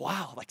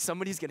 Wow, like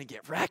somebody's going to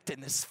get wrecked in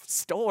this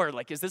store.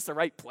 Like, is this the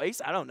right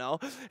place? I don't know.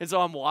 And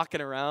so I'm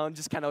walking around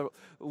just kind of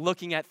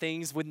looking at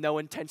things with no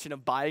intention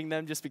of buying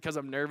them just because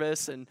I'm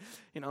nervous. And,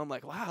 you know, I'm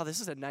like, wow,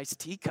 this is a nice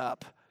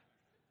teacup.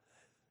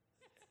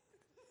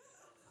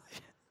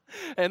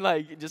 And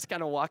like just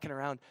kind of walking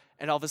around.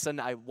 And all of a sudden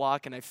I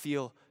walk and I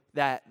feel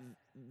that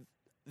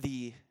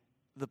the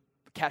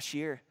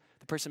cashier,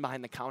 the person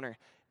behind the counter,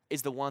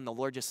 is the one. The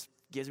Lord just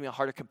gives me a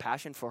heart of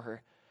compassion for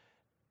her.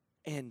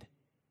 And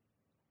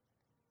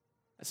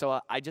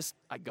so I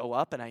go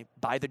up and I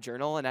buy the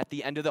journal, and at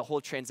the end of the whole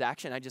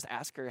transaction, I just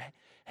ask her,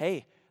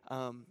 hey,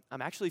 I'm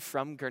actually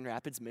from Grand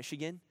Rapids,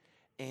 Michigan,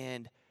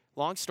 and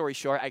long story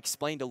short, I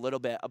explained a little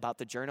bit about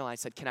the journal. I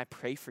said, can I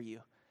pray for you?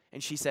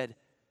 And she said,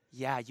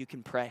 yeah, you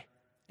can pray.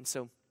 And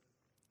so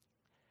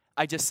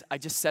I just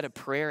said a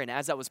prayer, and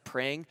as I was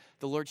praying,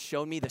 the Lord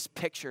showed me this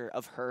picture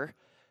of her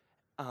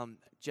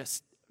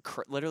just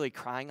literally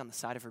crying on the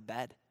side of her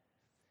bed.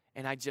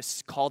 And I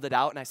just called it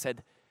out, and I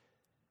said,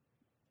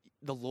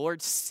 the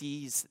Lord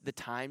sees the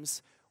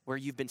times where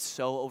you've been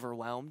so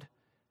overwhelmed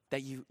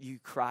that you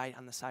cry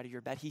on the side of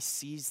your bed. He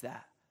sees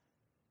that.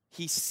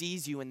 He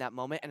sees you in that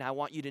moment, and I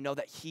want you to know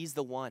that he's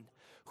the one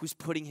who's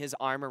putting his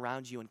arm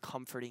around you and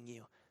comforting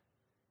you.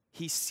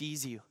 He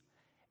sees you.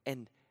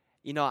 And,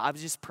 you know, I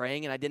was just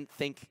praying, and I didn't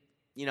think,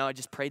 you know, I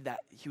just prayed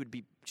that she would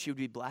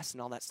be blessed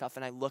and all that stuff.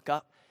 And I look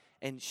up,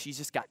 and she's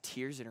just got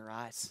tears in her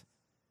eyes.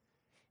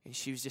 And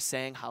she was just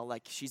saying how,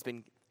 like, she's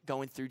been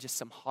going through just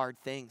some hard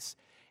things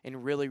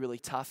and really, really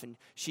tough. And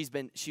she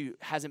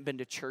hasn't been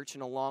to church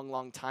in a long,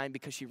 long time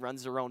because she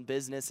runs her own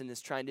business and is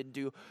trying to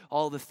do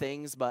all the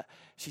things. But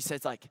she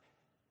says, like,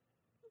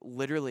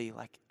 literally,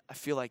 like, I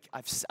feel like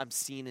I'm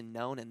seen and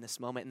known in this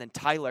moment. And then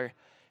Tyler,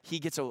 he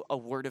gets a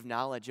word of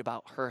knowledge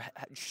about her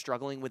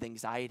struggling with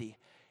anxiety.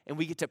 And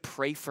we get to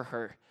pray for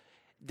her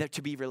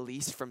to be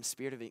released from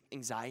spirit of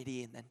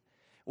anxiety. And then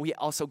we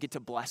also get to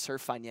bless her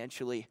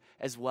financially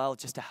as well,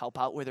 just to help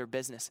out with her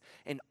business.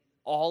 And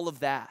all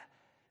of that,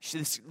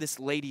 this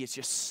lady is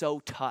just so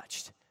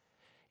touched.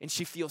 And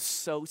she feels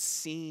so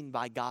seen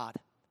by God.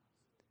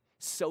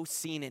 So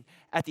seen. And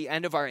at the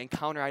end of our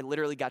encounter, I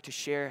literally got to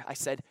share. I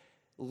said,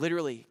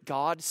 literally,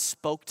 God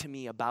spoke to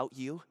me about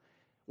you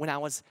when I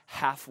was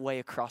halfway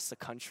across the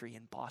country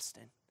in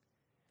Boston.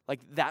 Like,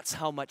 that's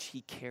how much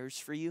he cares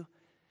for you.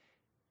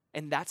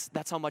 And that's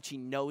how much he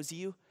knows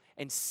you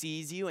and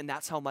sees you, and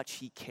that's how much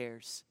he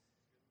cares.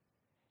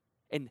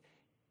 And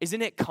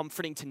isn't it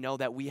comforting to know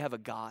that we have a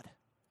God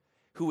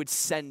who would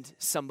send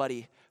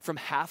somebody from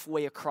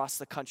halfway across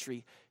the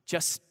country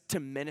just to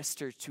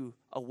minister to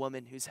a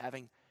woman who's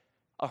having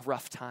a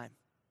rough time?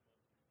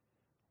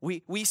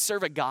 We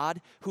serve a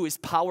God who is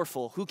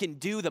powerful, who can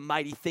do the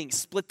mighty things,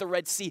 split the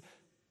Red Sea.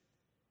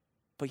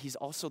 But he's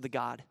also the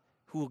God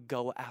who will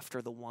go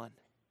after the one,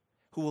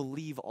 who will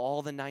leave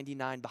all the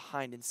 99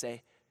 behind and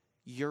say,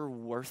 you're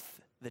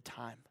worth the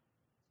time.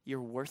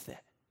 You're worth it.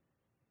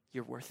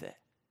 You're worth it.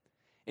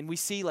 And we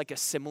see like a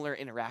similar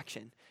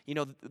interaction. You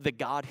know, the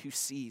God who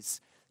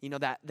sees. You know,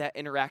 that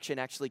interaction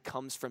actually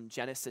comes from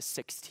Genesis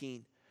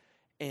 16.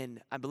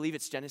 And I believe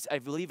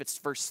it's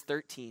verse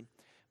 13.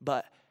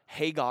 But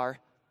Hagar,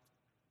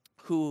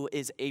 who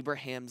is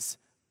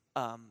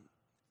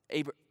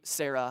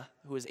Sarah,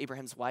 who is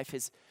Abraham's wife,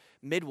 his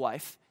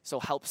midwife, so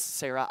helps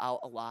Sarah out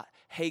a lot.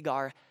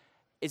 Hagar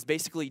is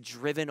basically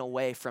driven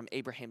away from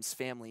Abraham's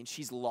family, and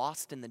she's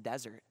lost in the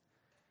desert.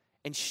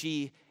 And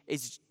she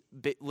is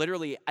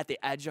literally at the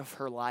edge of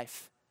her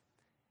life.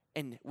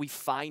 And we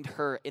find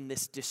her in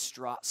this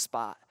distraught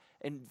spot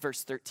in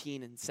verse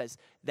 13, and says,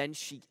 then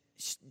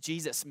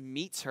Jesus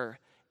meets her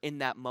in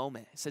that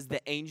moment. It says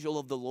the angel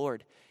of the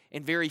Lord.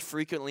 And very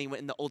frequently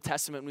in the Old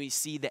Testament, when we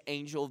see the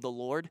angel of the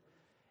Lord,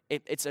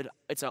 it's an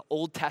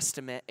Old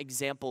Testament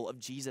example of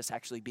Jesus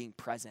actually being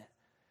present.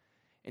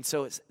 And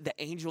so the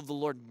angel of the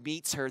Lord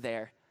meets her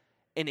there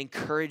and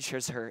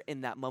encourages her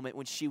in that moment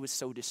when she was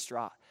so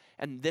distraught.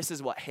 And this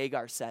is what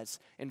Hagar says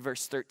in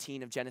verse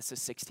 13 of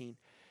Genesis 16. It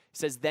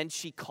says, then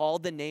she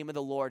called the name of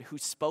the Lord who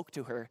spoke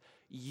to her,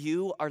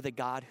 you are the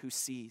God who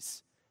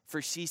sees.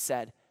 For she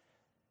said,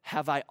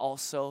 have I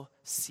also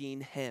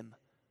seen him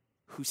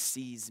who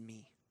sees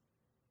me?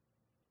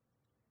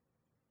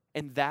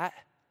 And that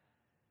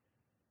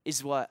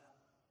is what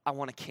I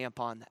want to camp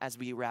on as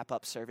we wrap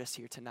up service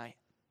here tonight.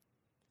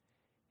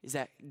 Is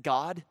that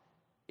God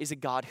is a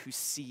God who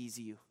sees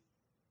you.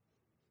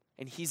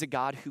 And he's a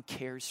God who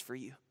cares for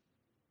you.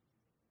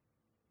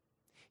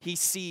 He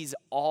sees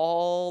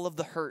all of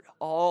the hurt,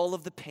 all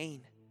of the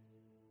pain.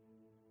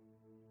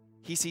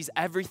 He sees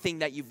everything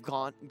that you've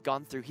gone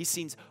through. He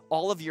sees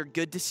all of your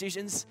good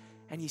decisions,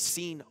 and he's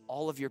seen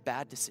all of your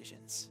bad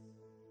decisions.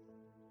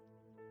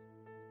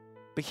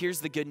 But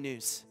here's the good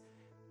news.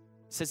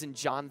 It says in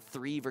John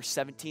 3, verse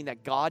 17,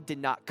 that God did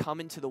not come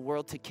into the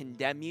world to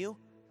condemn you,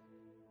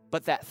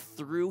 but that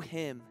through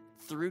him,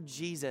 through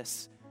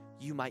Jesus,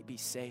 you might be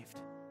saved.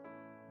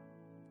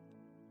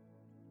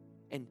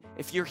 And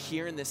if you're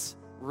here in this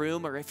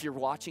room or if you're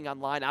watching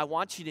online, I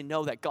want you to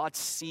know that God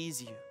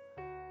sees you.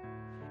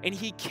 And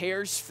he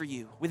cares for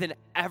you with an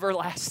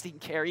everlasting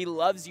care. He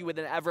loves you with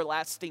an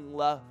everlasting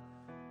love.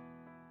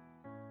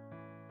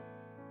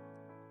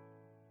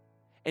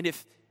 And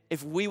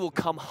if we will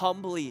come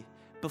humbly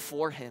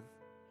before him,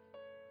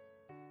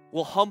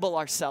 we'll humble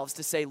ourselves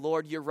to say,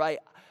 Lord, you're right.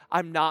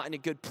 I'm not in a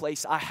good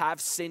place. I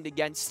have sinned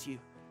against you.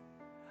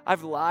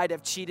 I've lied,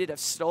 I've cheated, I've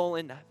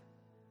stolen, I've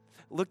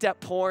looked at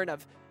porn,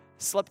 I've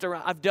slept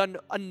around. I've done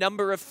a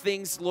number of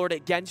things, Lord,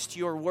 against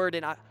your word,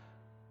 and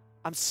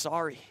I'm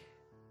sorry.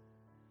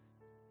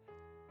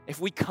 If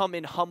we come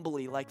in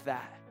humbly like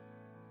that,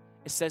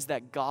 it says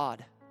that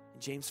God,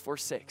 in James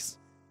 4:6,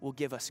 will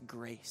give us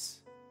grace.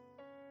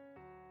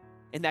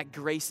 And that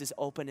grace is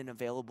open and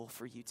available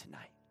for you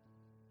tonight.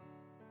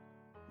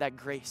 That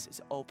grace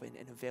is open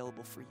and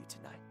available for you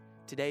tonight.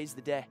 Today's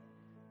the day.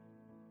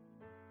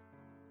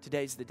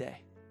 Today's the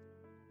day.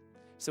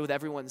 So with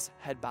everyone's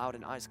head bowed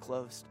and eyes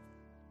closed,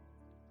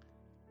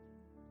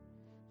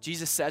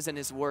 Jesus says in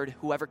his word,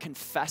 whoever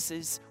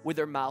confesses with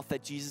their mouth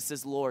that Jesus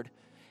is Lord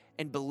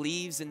and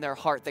believes in their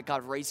heart that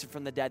God raised him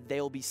from the dead, they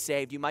will be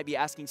saved. You might be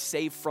asking,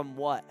 saved from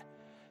what?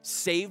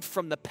 Saved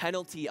from the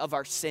penalty of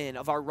our sin,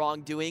 of our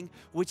wrongdoing,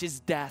 which is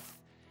death,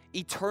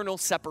 eternal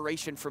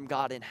separation from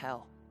God in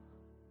hell.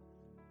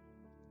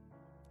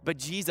 But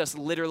Jesus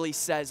literally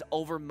says,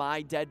 over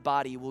my dead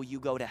body will you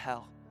go to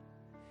hell.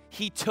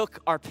 He took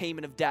our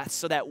payment of death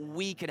so that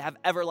we could have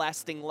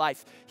everlasting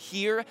life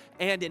here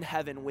and in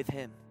heaven with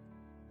him.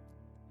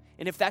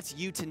 And if that's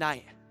you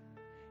tonight,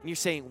 and you're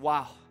saying,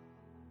 wow,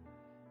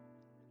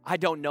 I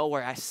don't know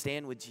where I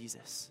stand with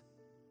Jesus,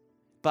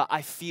 but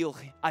I feel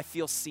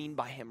seen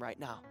by him right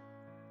now.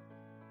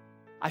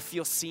 I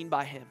feel seen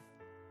by him.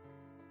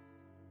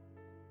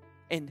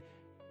 And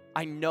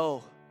I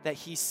know that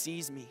he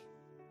sees me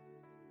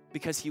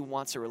because he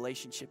wants a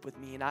relationship with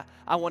me. And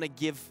I want to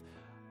give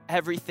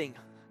everything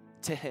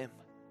to him.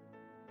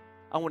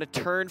 I want to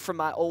turn from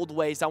my old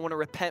ways. I want to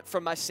repent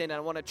from my sin. And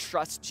I want to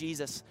trust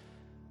Jesus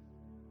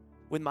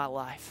with my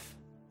life.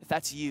 If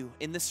that's you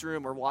in this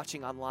room or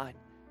watching online,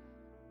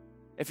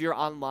 if you're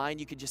online,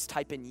 you could just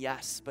type in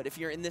yes. But if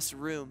you're in this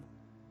room,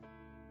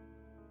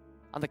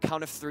 on the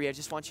count of 3, I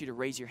just want you to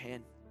raise your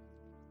hand.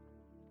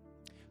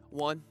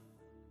 1,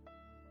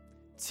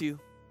 2,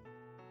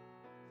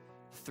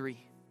 3.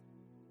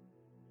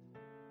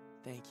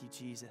 Thank you,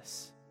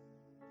 Jesus.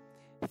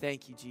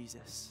 Thank you,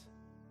 Jesus.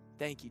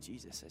 Thank you,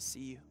 Jesus. I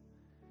see you.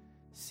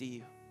 See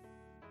you.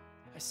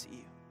 I see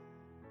you.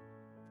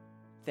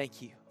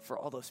 Thank you for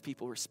all those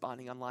people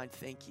responding online.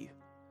 Thank you.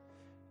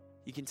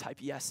 You can type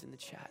yes in the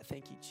chat.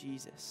 Thank you,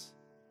 Jesus.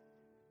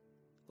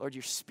 Lord,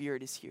 your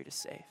Spirit is here to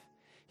save.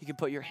 You can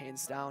put your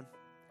hands down.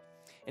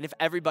 And if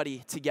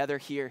everybody together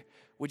here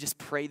would just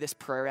pray this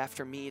prayer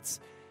after me,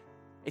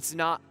 it's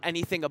not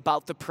anything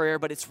about the prayer,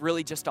 but it's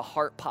really just a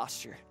heart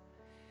posture.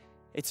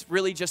 It's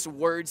really just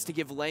words to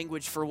give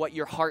language for what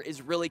your heart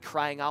is really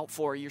crying out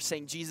for. You're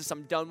saying, Jesus,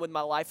 I'm done with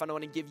my life. I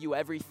want to give you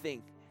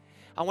everything.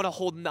 I want to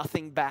hold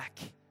nothing back.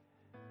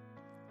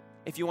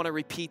 If you want to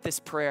repeat this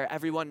prayer,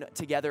 everyone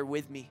together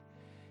with me,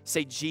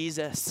 say,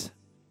 Jesus,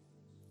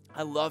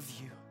 I love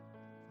you.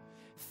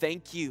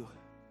 Thank you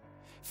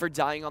for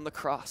dying on the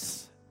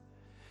cross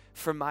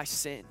for my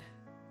sin.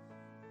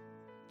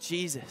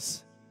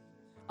 Jesus,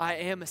 I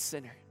am a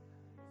sinner,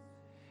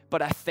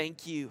 but I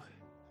thank you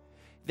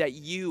that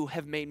you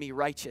have made me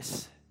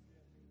righteous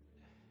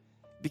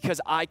because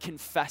I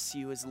confess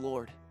you as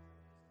Lord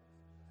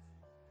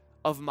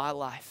of my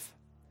life,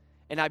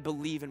 and I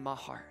believe in my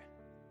heart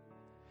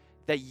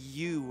that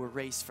you were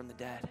raised from the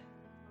dead.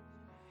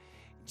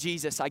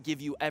 Jesus, I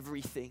give you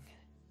everything.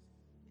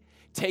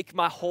 Take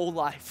my whole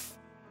life.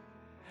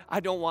 I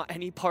don't want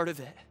any part of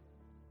it.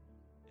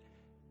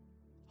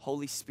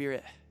 Holy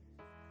Spirit,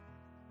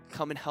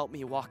 come and help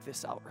me walk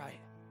this out right.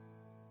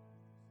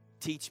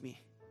 Teach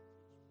me.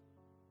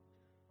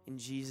 In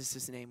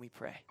Jesus' name we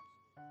pray.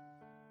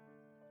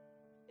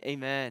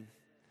 Amen.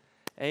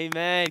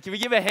 Amen. Can we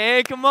give a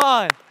hand? Come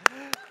on.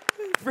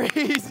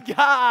 Praise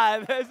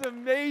God. That's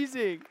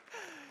amazing.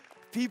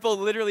 People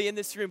literally in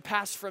this room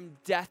passed from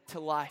death to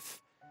life.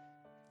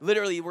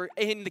 Literally, we're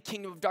in the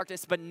kingdom of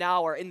darkness, but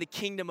now are in the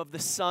kingdom of the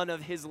Son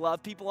of his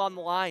love. People on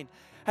the line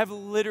have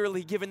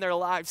literally given their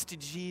lives to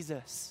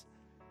Jesus.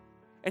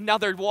 And now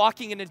they're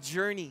walking in a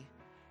journey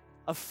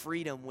of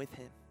freedom with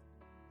him.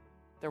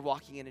 They're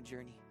walking in a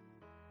journey.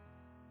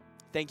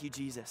 Thank you,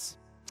 Jesus.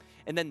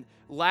 And then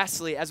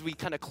lastly, as we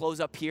kind of close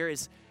up here,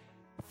 is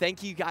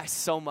thank you guys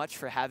so much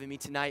for having me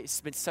tonight.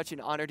 It's been such an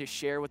honor to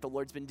share what the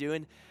Lord's been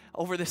doing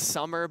over the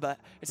summer, but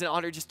it's an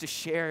honor just to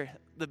share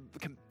the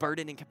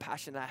burden and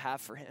compassion that I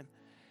have for him.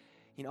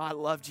 You know, I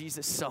love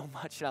Jesus so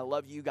much, and I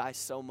love you guys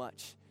so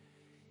much.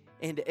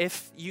 And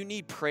if you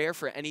need prayer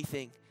for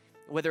anything,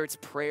 whether it's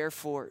prayer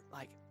for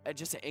like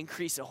just an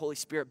increase in Holy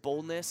Spirit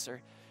boldness,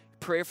 or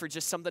prayer for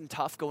just something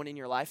tough going in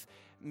your life,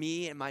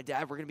 me and my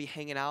dad, we're going to be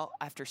hanging out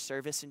after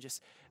service, and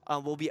just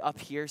we'll be up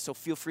here, so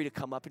feel free to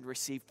come up and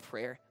receive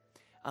prayer.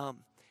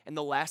 And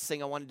the last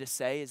thing I wanted to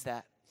say is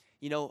that,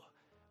 you know,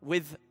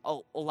 with a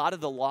lot of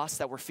the loss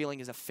that we're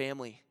feeling as a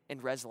family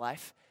in Res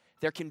Life,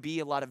 there can be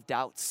a lot of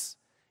doubts,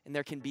 and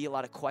there can be a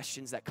lot of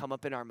questions that come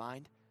up in our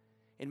mind.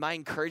 And my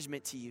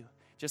encouragement to you,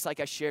 just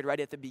like I shared right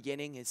at the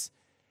beginning, is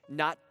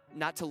not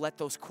to let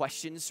those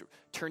questions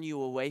turn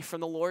you away from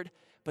the Lord,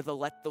 but to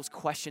let those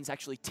questions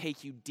actually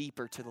take you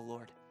deeper to the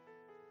Lord.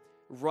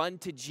 Run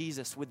to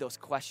Jesus with those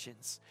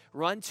questions.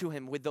 Run to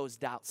him with those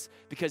doubts.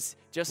 Because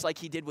just like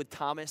he did with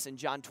Thomas in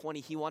John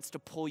 20, he wants to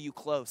pull you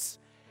close.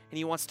 And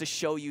he wants to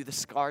show you the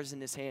scars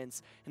in his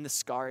hands and the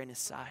scar in his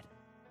side.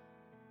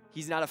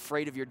 He's not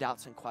afraid of your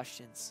doubts and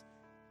questions.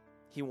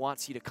 He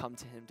wants you to come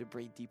to him to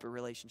bring deeper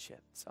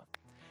relationship. So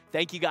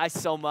thank you guys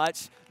so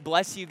much.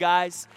 Bless you guys.